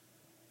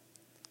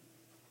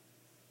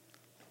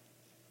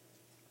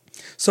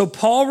 So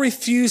Paul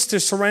refused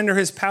to surrender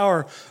his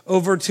power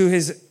over to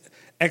his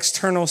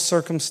external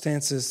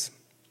circumstances.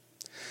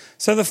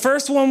 So the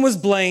first one was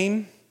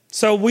blame.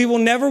 So we will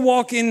never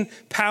walk in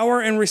power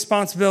and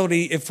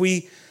responsibility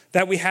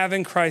that we have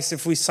in Christ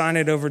if we sign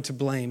it over to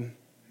blame.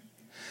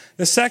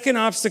 The second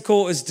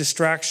obstacle is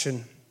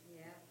distraction.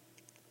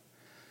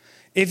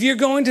 If you're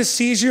going to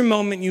seize your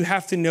moment, you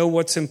have to know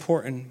what's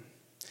important.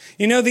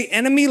 You know, the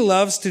enemy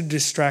loves to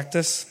distract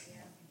us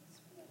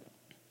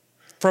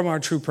from our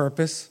true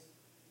purpose.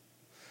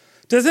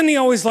 Doesn't he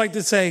always like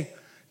to say,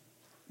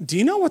 do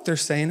you know what they're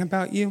saying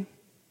about you?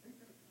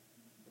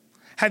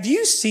 Have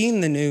you seen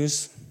the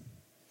news?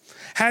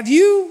 Have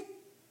you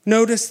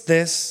noticed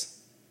this?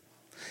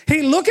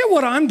 Hey, look at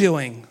what I'm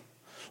doing.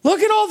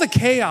 Look at all the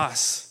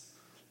chaos.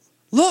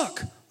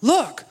 Look.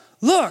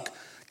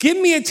 Give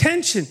me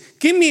attention.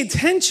 Give me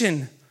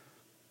attention.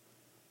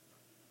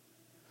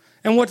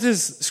 And what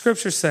does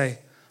Scripture say?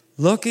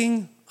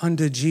 Looking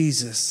unto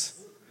Jesus,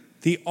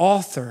 the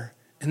author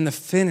and the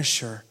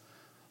finisher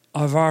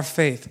of our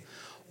faith.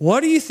 What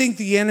do you think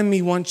the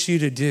enemy wants you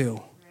to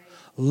do?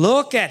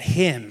 Look at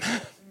him.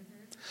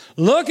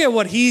 Look at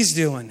what he's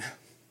doing.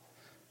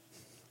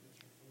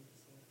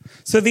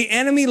 So the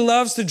enemy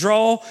loves to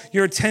draw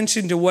your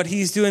attention to what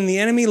he's doing. The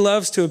enemy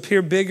loves to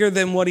appear bigger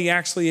than what he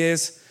actually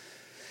is.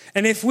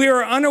 And if we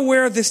are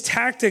unaware of this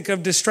tactic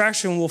of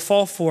distraction, we'll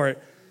fall for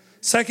it.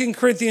 2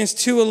 Corinthians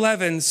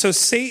 2:11, so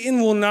Satan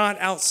will not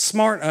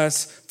outsmart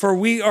us, for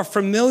we are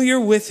familiar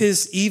with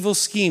his evil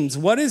schemes.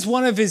 What is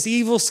one of his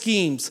evil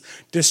schemes?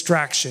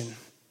 Distraction.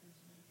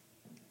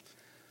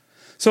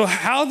 So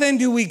how then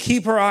do we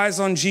keep our eyes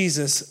on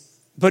Jesus,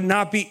 but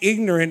not be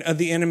ignorant of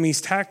the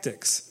enemy's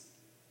tactics?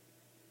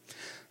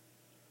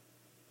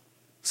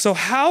 So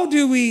how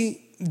do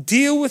we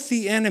deal with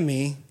the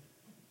enemy,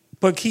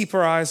 but keep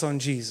our eyes on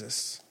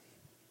Jesus?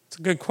 It's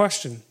a good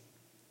question.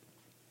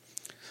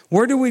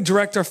 Where do we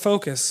direct our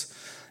focus?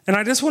 And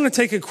I just want to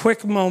take a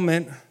quick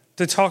moment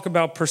to talk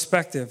about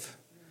perspective.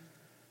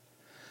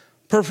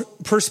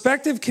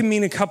 Perspective can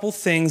mean a couple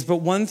things, but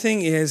one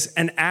thing is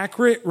an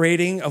accurate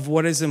rating of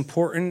what is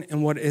important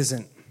and what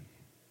isn't.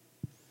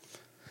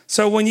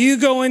 So when you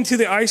go into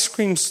the ice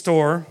cream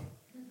store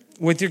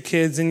with your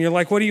kids and you're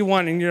like, what do you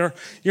want? And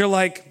you're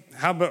like,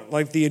 how about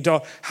like the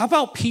adult? How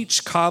about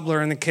peach cobbler?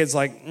 And the kid's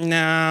like,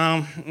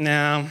 no,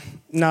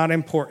 not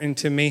important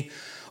to me.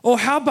 Oh,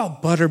 how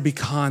about butter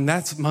pecan?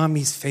 That's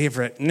mommy's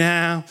favorite.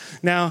 Now,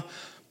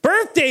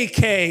 birthday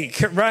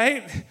cake,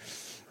 right?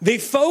 They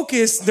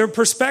focus, their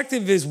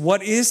perspective is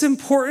what is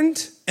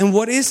important and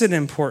what isn't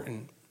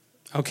important.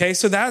 Okay,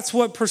 so that's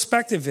what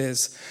perspective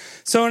is.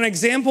 So an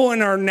example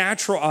in our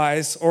natural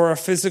eyes or our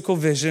physical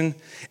vision,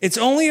 it's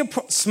only a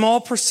small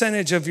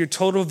percentage of your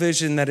total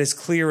vision that is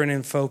clear and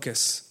in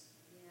focus.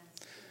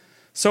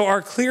 So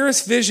our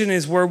clearest vision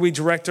is where we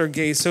direct our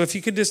gaze. So if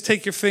you could just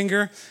take your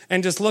finger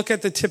and just look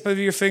at the tip of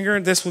your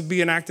finger, this would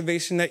be an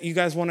activation that you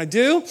guys want to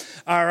do.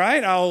 All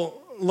right, I'll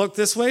look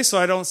this way so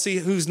I don't see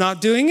who's not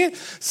doing it.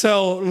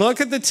 So look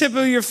at the tip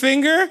of your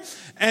finger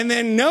and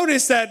then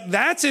notice that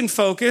that's in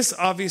focus,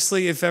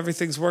 obviously, if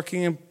everything's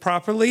working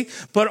properly.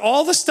 But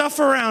all the stuff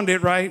around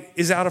it, right,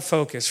 is out of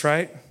focus,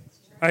 right?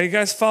 Are you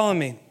guys following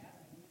me?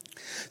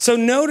 So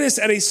notice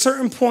at a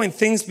certain point,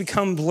 things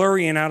become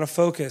blurry and out of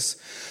focus.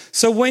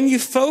 So when you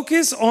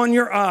focus on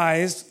your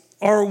eyes,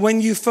 or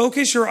when you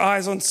focus your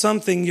eyes on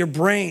something, your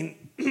brain,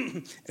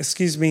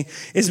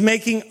 is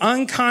making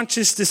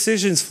unconscious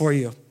decisions for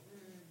you.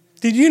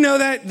 Did you know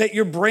that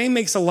your brain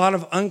makes a lot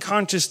of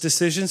unconscious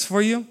decisions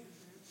for you?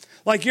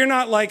 Like you're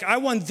not like, I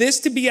want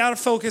this to be out of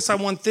focus. I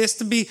want this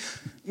to be.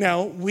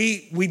 No,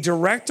 we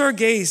direct our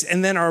gaze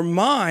and then our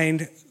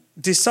mind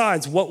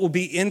decides what will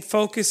be in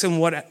focus and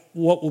what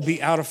will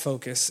be out of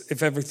focus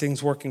if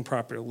everything's working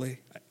properly,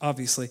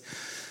 obviously.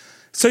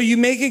 So you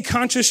make a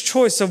conscious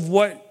choice of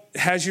what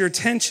has your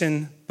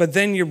attention, but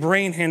then your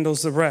brain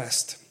handles the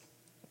rest.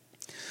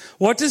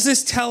 What does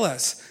this tell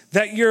us?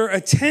 That your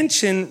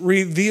attention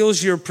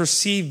reveals your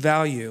perceived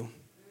value.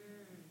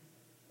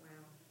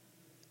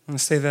 I'm going to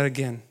say that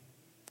again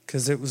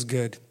because it was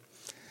good.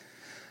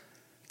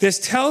 This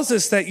tells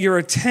us that your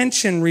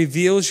attention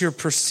reveals your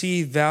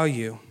perceived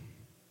value.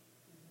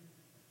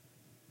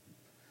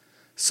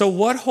 So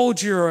what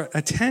holds your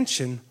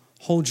attention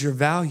holds your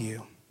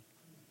value.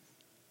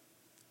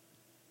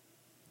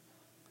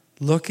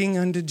 Looking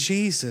unto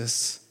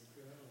Jesus,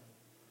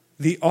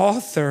 the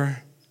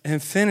author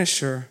and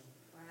finisher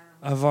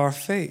of our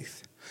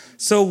faith.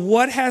 So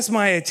what has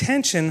my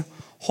attention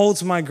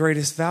holds my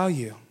greatest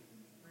value.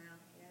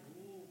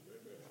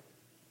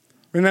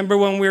 Remember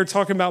when we were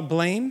talking about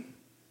blame?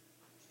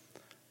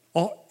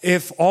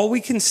 If all we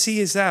can see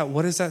is that,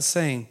 what is that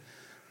saying?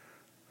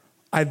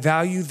 I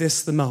value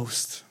this the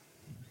most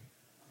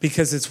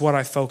because it's what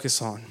I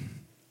focus on.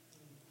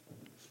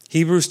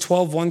 Hebrews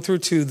 12,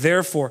 1-2.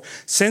 Therefore,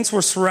 since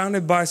we're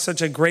surrounded by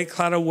such a great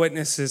cloud of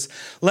witnesses,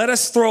 let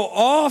us throw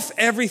off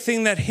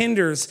everything that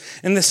hinders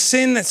and the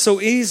sin that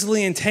so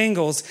easily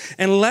entangles,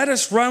 and let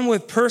us run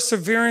with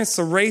perseverance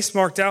the race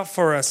marked out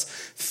for us,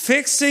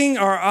 fixing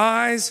our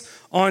eyes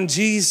on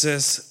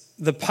Jesus,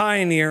 the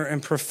pioneer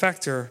and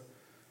perfecter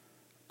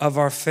of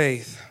our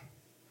faith.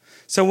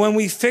 So when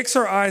we fix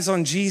our eyes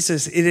on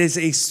Jesus, it is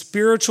a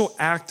spiritual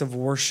act of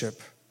worship.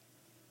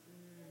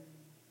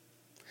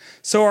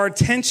 So our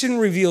attention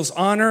reveals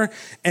honor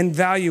and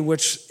value,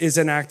 which is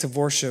an act of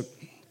worship.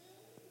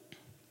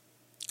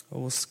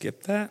 We'll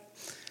skip that.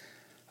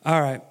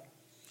 All right.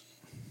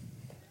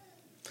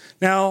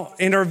 Now,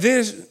 in our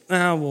vision,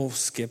 we'll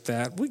skip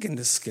that. We can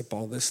just skip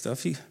all this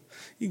stuff. You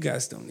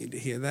guys don't need to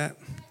hear that.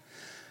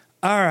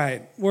 All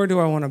right. Where do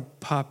I want to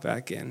pop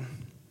back in?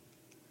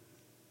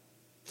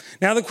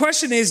 Now, the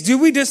question is, do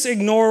we just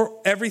ignore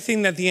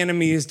everything that the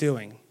enemy is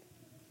doing?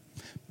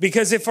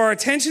 Because if our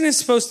attention is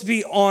supposed to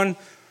be on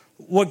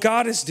what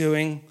God is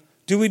doing,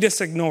 do we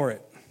just ignore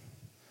it?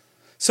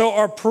 So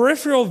our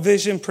peripheral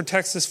vision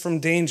protects us from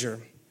danger.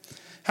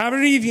 How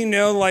many of you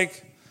know,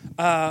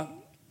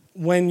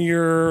 when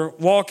you're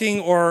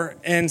walking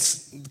and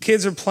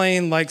kids are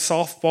playing like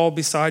softball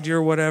beside you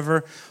or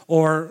whatever,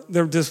 or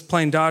they're just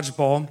playing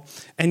dodgeball,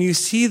 and you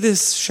see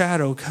this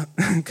shadow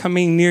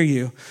coming near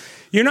you.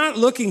 You're not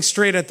looking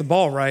straight at the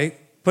ball, right?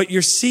 But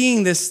you're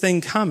seeing this thing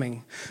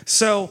coming.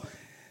 So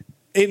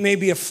it may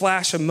be a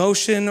flash of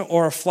motion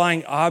or a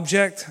flying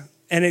object,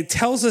 and it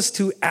tells us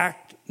to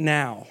act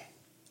now.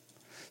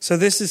 So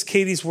this is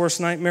Katie's worst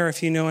nightmare.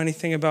 If you know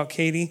anything about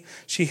Katie,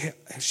 she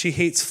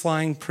hates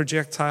flying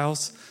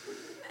projectiles.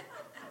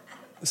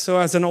 So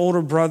as an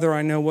older brother,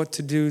 I know what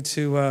to do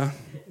to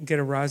get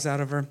a rise out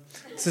of her.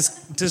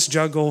 Just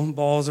juggle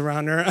balls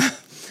around her.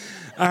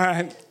 All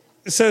right.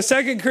 So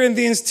 2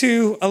 Corinthians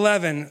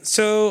 2:11.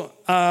 So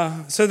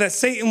that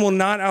Satan will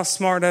not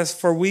outsmart us,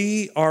 for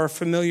we are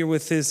familiar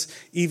with his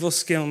evil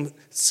schemes.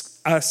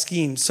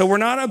 So we're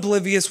not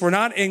oblivious, we're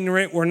not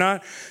ignorant, we're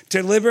not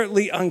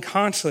deliberately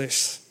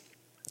unconscious.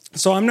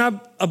 So I'm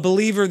not a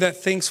believer that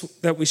thinks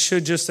that we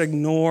should just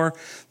ignore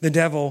the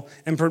devil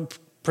and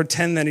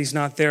pretend that he's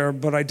not there,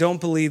 but I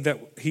don't believe that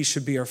he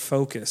should be our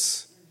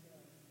focus.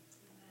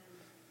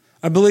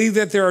 I believe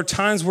that there are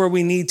times where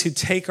we need to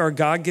take our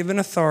God-given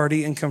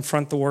authority and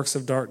confront the works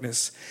of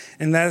darkness.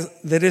 And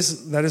that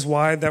is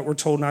why that we're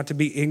told not to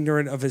be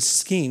ignorant of his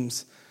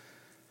schemes.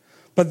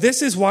 But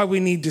this is why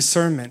we need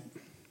discernment.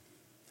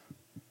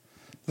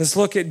 Let's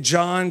look at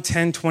John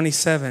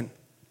 10:27.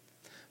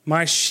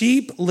 My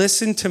sheep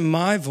listen to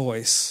my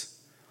voice.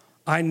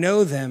 I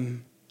know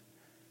them,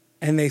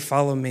 and they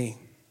follow me.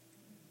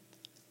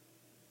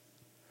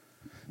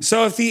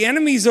 So if the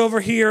enemy's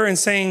over here and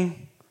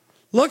saying,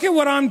 look at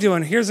what I'm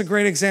doing. Here's a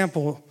great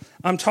example.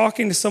 I'm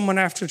talking to someone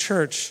after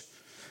church,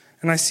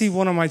 and I see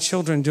one of my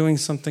children doing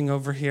something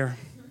over here.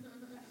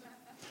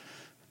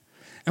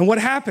 And what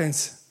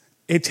happens?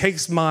 It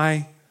takes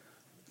my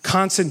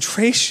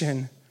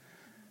concentration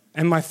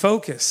and my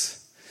focus.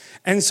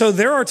 And so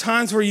there are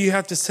times where you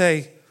have to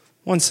say,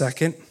 1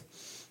 second,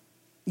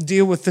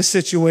 deal with the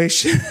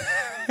situation,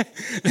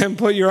 and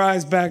put your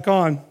eyes back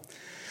on.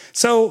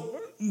 So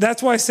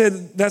that's why I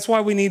said, that's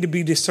why we need to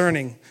be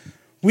discerning.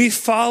 We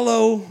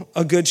follow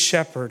a good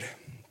shepherd.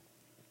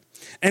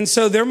 And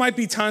so there might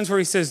be times where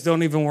he says,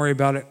 don't even worry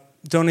about it.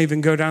 Don't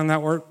even go down that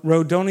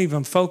road. Don't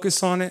even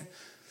focus on it.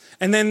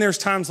 And then there's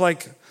times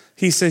like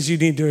he says, you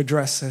need to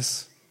address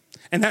this.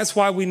 And that's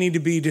why we need to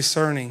be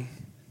discerning.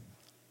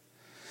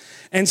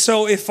 And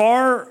so if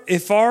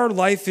our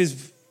life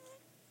is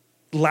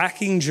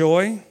lacking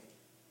joy,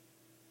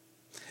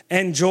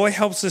 and joy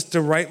helps us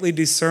to rightly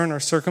discern our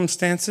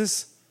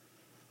circumstances,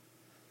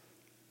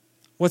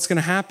 what's going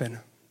to happen?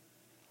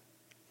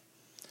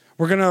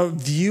 We're going to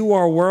view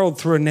our world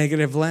through a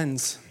negative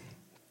lens.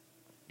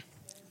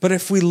 But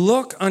if we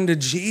look unto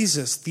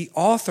Jesus, the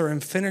author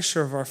and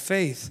finisher of our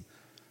faith,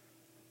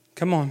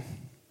 come on.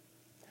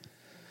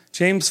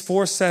 James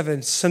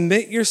 4:7,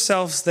 submit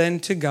yourselves then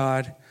to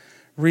God,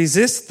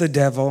 resist the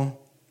devil,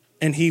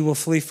 and he will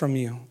flee from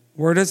you.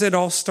 Where does it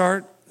all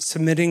start?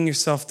 Submitting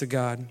yourself to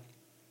God.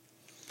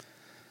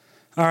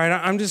 All right,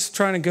 I'm just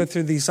trying to go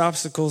through these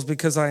obstacles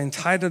because I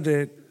entitled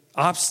it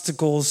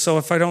obstacles. So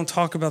if I don't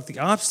talk about the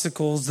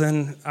obstacles,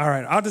 then all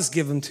right, I'll just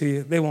give them to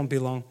you. They won't be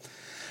long.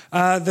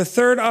 The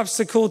third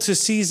obstacle to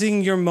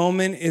seizing your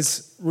moment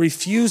is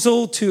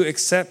refusal to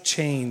accept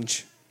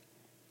change.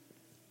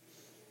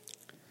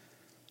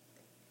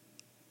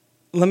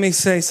 Let me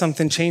say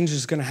something. Change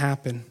is going to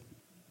happen.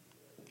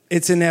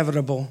 It's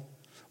inevitable.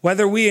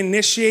 Whether we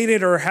initiate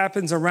it or it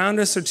happens around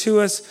us or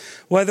to us,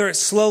 whether it's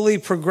slowly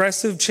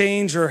progressive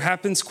change or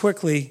happens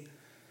quickly,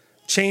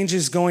 change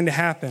is going to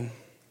happen.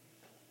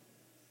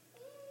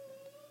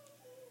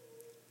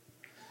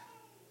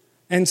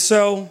 And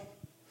so,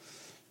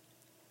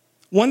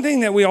 one thing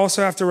that we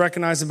also have to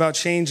recognize about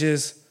change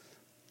is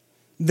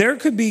there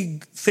could be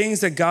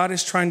things that God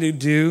is trying to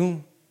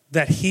do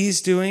that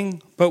he's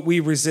doing, but we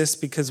resist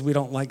because we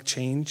don't like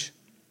change.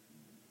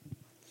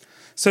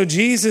 So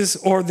Jesus,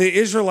 or the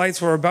Israelites,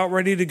 were about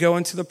ready to go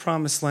into the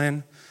promised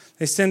land.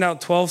 They send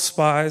out 12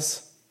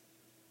 spies,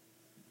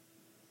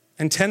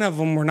 and 10 of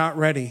them were not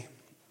ready,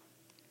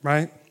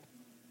 right?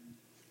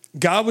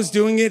 God was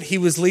doing it. He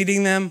was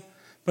leading them,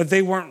 but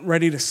they weren't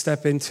ready to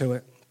step into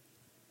it.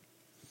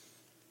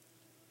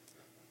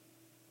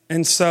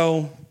 And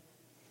so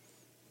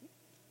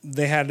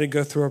they had to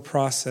go through a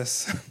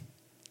process.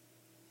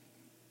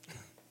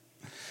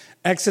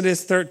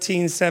 Exodus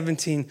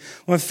 13:17.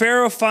 When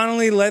Pharaoh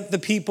finally let the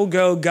people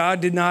go, God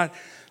did not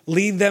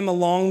lead them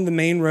along the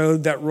main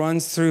road that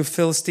runs through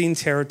Philistine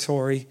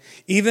territory,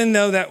 even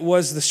though that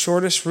was the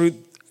shortest route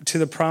to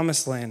the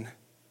promised land.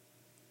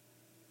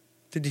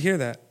 Did you hear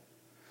that?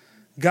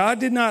 God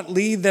did not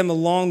lead them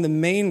along the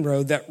main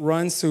road that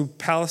runs through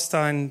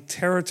Palestine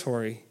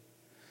territory,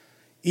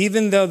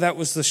 even though that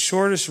was the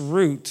shortest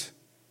route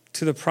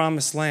to the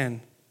promised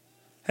land.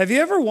 Have you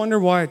ever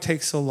wondered why it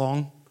takes so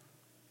long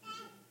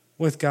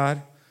with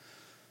God?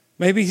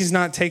 Maybe he's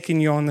not taking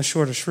you on the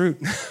shortest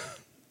route.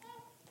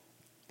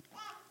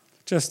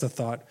 Just a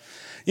thought.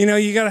 You know,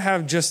 you got to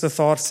have just the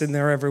thoughts in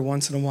there every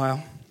once in a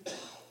while.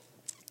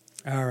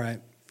 All right.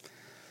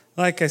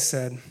 Like I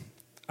said.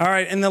 All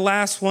right, and the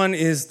last one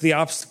is the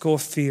obstacle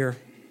of fear.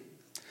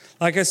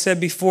 Like I said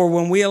before,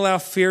 when we allow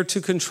fear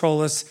to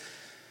control us,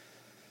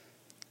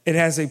 it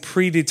has a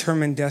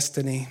predetermined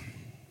destiny.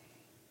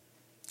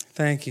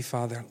 Thank you,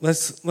 Father.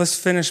 Let's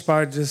finish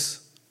by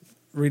just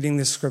reading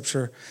this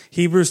scripture.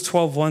 Hebrews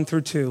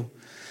 12:1-2.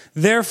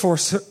 Therefore,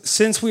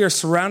 since we are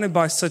surrounded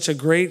by such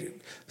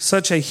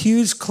a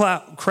huge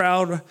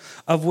crowd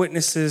of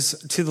witnesses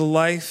to the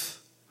life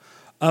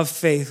of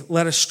faith,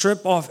 let us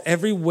strip off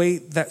every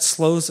weight that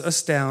slows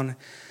us down,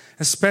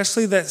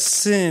 especially that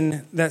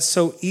sin that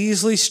so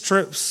easily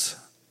trips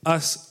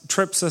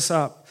us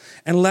up,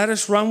 and let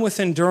us run with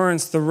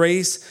endurance the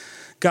race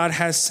God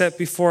has set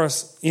before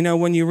us. You know,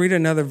 when you read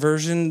another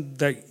version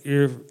that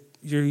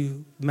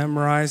you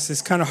memorize,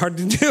 it's kind of hard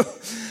to do.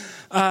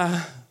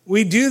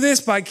 We do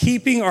this by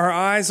keeping our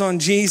eyes on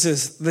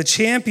Jesus, the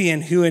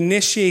champion who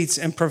initiates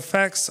and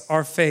perfects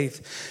our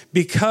faith.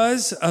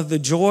 Because of the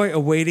joy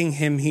awaiting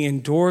him, he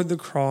endured the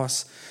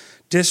cross,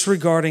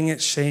 disregarding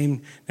its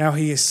shame. Now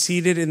he is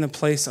seated in the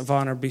place of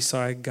honor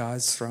beside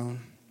God's throne.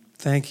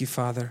 Thank you,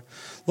 Father.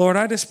 Lord,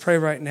 I just pray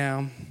right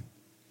now.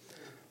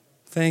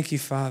 Thank you,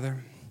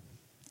 Father.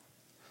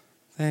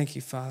 Thank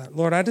you, Father.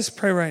 Lord, I just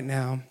pray right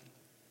now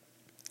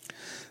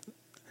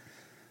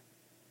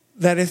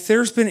that if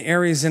there's been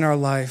areas in our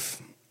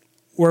life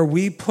where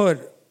we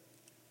put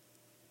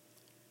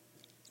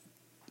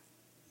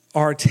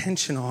our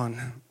attention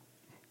on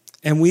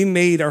and we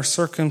made our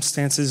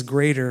circumstances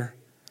greater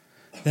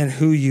than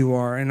who you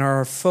are, and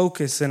our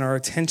focus and our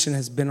attention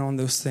has been on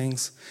those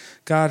things,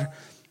 God,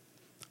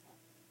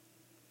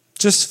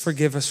 just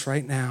forgive us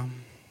right now.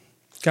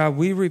 God,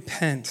 we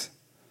repent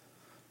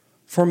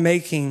for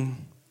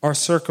making our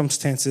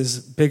circumstances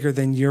bigger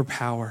than your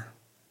power.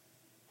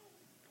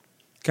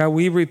 God,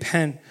 we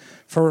repent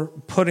for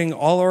putting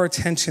all our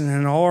attention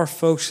and all our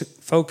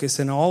focus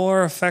and all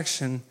our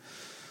affection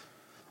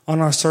on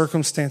our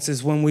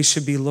circumstances when we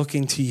should be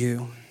looking to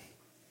you.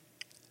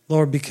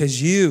 Lord,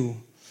 because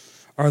you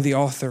are the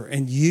author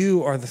and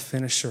you are the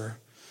finisher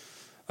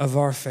of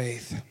our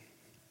faith.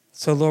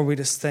 So, Lord, we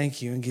just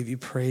thank you and give you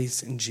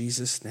praise in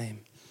Jesus' name.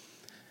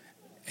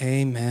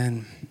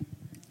 Amen.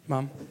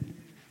 Mom?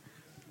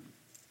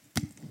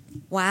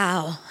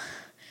 Wow.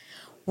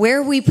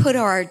 Where we put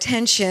our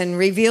attention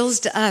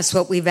reveals to us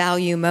what we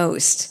value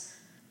most.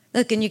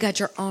 Look, and you got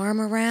your arm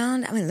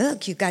around. I mean,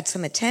 look, you got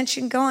some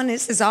attention going.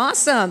 This is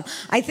awesome.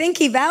 I think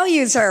he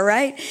values her,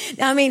 right?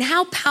 I mean,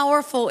 how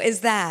powerful is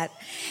that?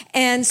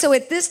 And so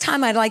at this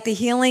time, I'd like the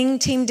healing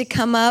team to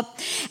come up.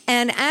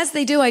 And as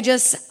they do,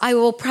 I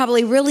will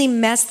probably really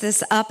mess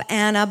this up,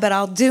 Anna, but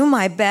I'll do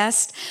my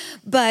best.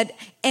 But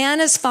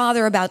Anna's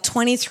father, about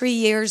 23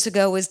 years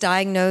ago, was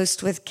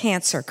diagnosed with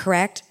cancer,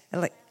 correct?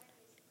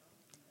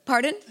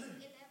 Pardon?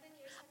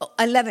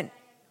 11.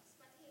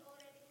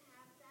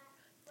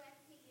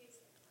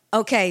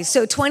 Okay,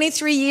 so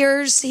 23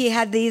 years he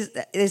had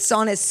it's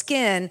on his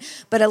skin,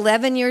 but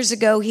 11 years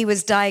ago he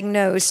was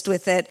diagnosed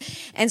with it.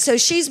 And so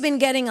she's been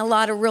getting a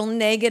lot of real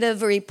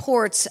negative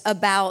reports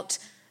about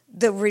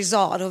the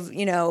result of,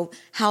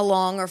 how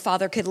long her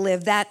father could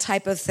live, that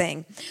type of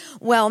thing.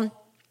 Well,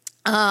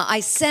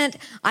 I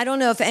don't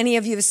know if any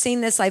of you have seen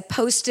this. I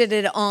posted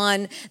it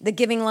on the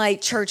Giving Light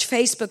Church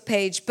Facebook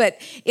page, but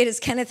it is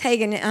Kenneth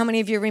Hagin. How many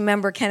of you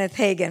remember Kenneth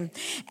Hagin?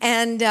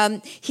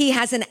 And he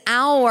has an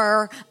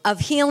hour of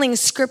healing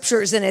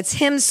scriptures, and it's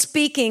him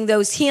speaking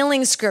those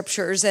healing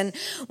scriptures. And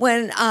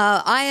when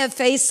I have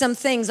faced some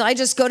things, I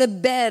just go to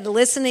bed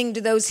listening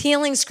to those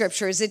healing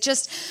scriptures. It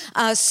just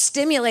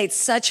stimulates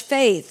such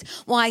faith.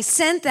 Well, I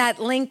sent that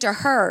link to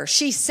her.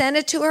 She sent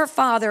it to her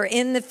father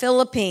in the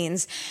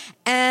Philippines.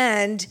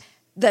 And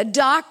the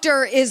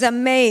doctor is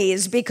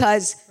amazed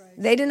because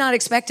they did not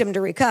expect him to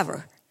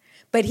recover.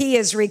 but he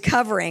is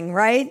recovering,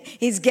 right?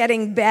 He's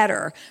getting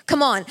better.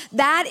 Come on.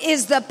 That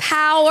is the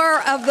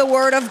power of the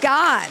Word of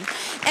God.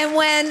 And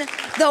when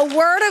the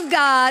Word of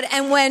God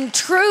and when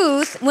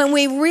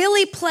we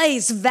really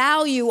place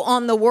value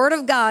on the Word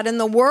of God and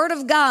the Word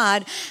of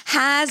God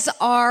has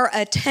our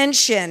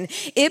attention,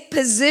 it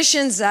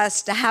positions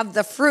us to have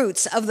the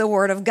fruits of the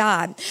Word of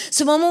God.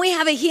 So when we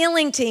have a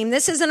healing team,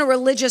 this isn't a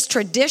religious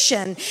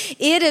tradition.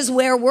 It is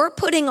where we're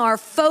putting our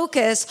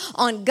focus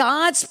on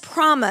God's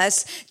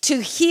promise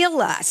to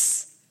heal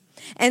us.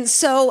 And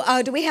so,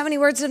 do we have any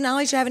words of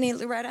knowledge? Do you have any,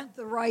 Loretta?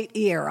 The right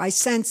ear. I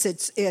sense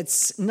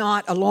it's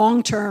not a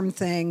long-term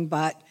thing,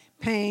 but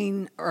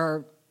pain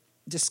or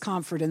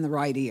discomfort in the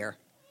right ear.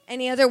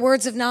 Any other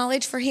words of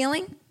knowledge for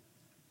healing?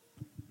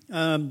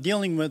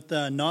 Dealing with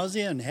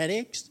nausea and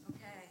headaches.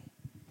 Okay.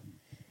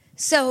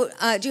 So,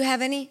 do you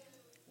have any?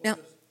 No.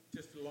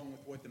 Just along with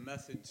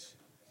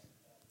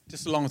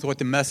what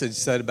the message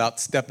said about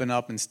stepping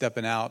up and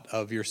stepping out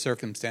of your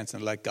circumstance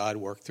and let God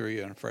work through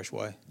you in a fresh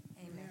way.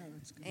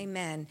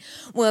 Amen.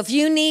 Well, if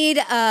you need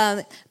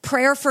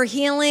prayer for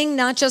healing,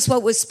 not just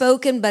what was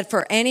spoken, but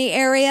for any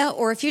area,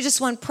 or if you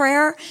just want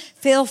prayer,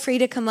 feel free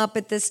to come up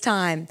at this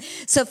time.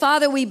 So,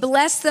 Father, we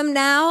bless them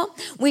now.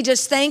 We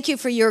just thank you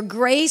for your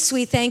grace.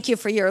 We thank you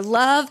for your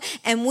love,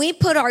 and we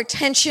put our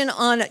attention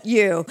on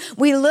you.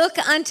 We look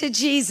unto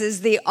Jesus,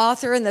 the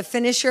author and the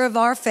finisher of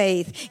our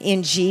faith,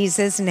 in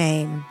Jesus'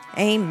 name.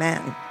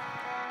 Amen.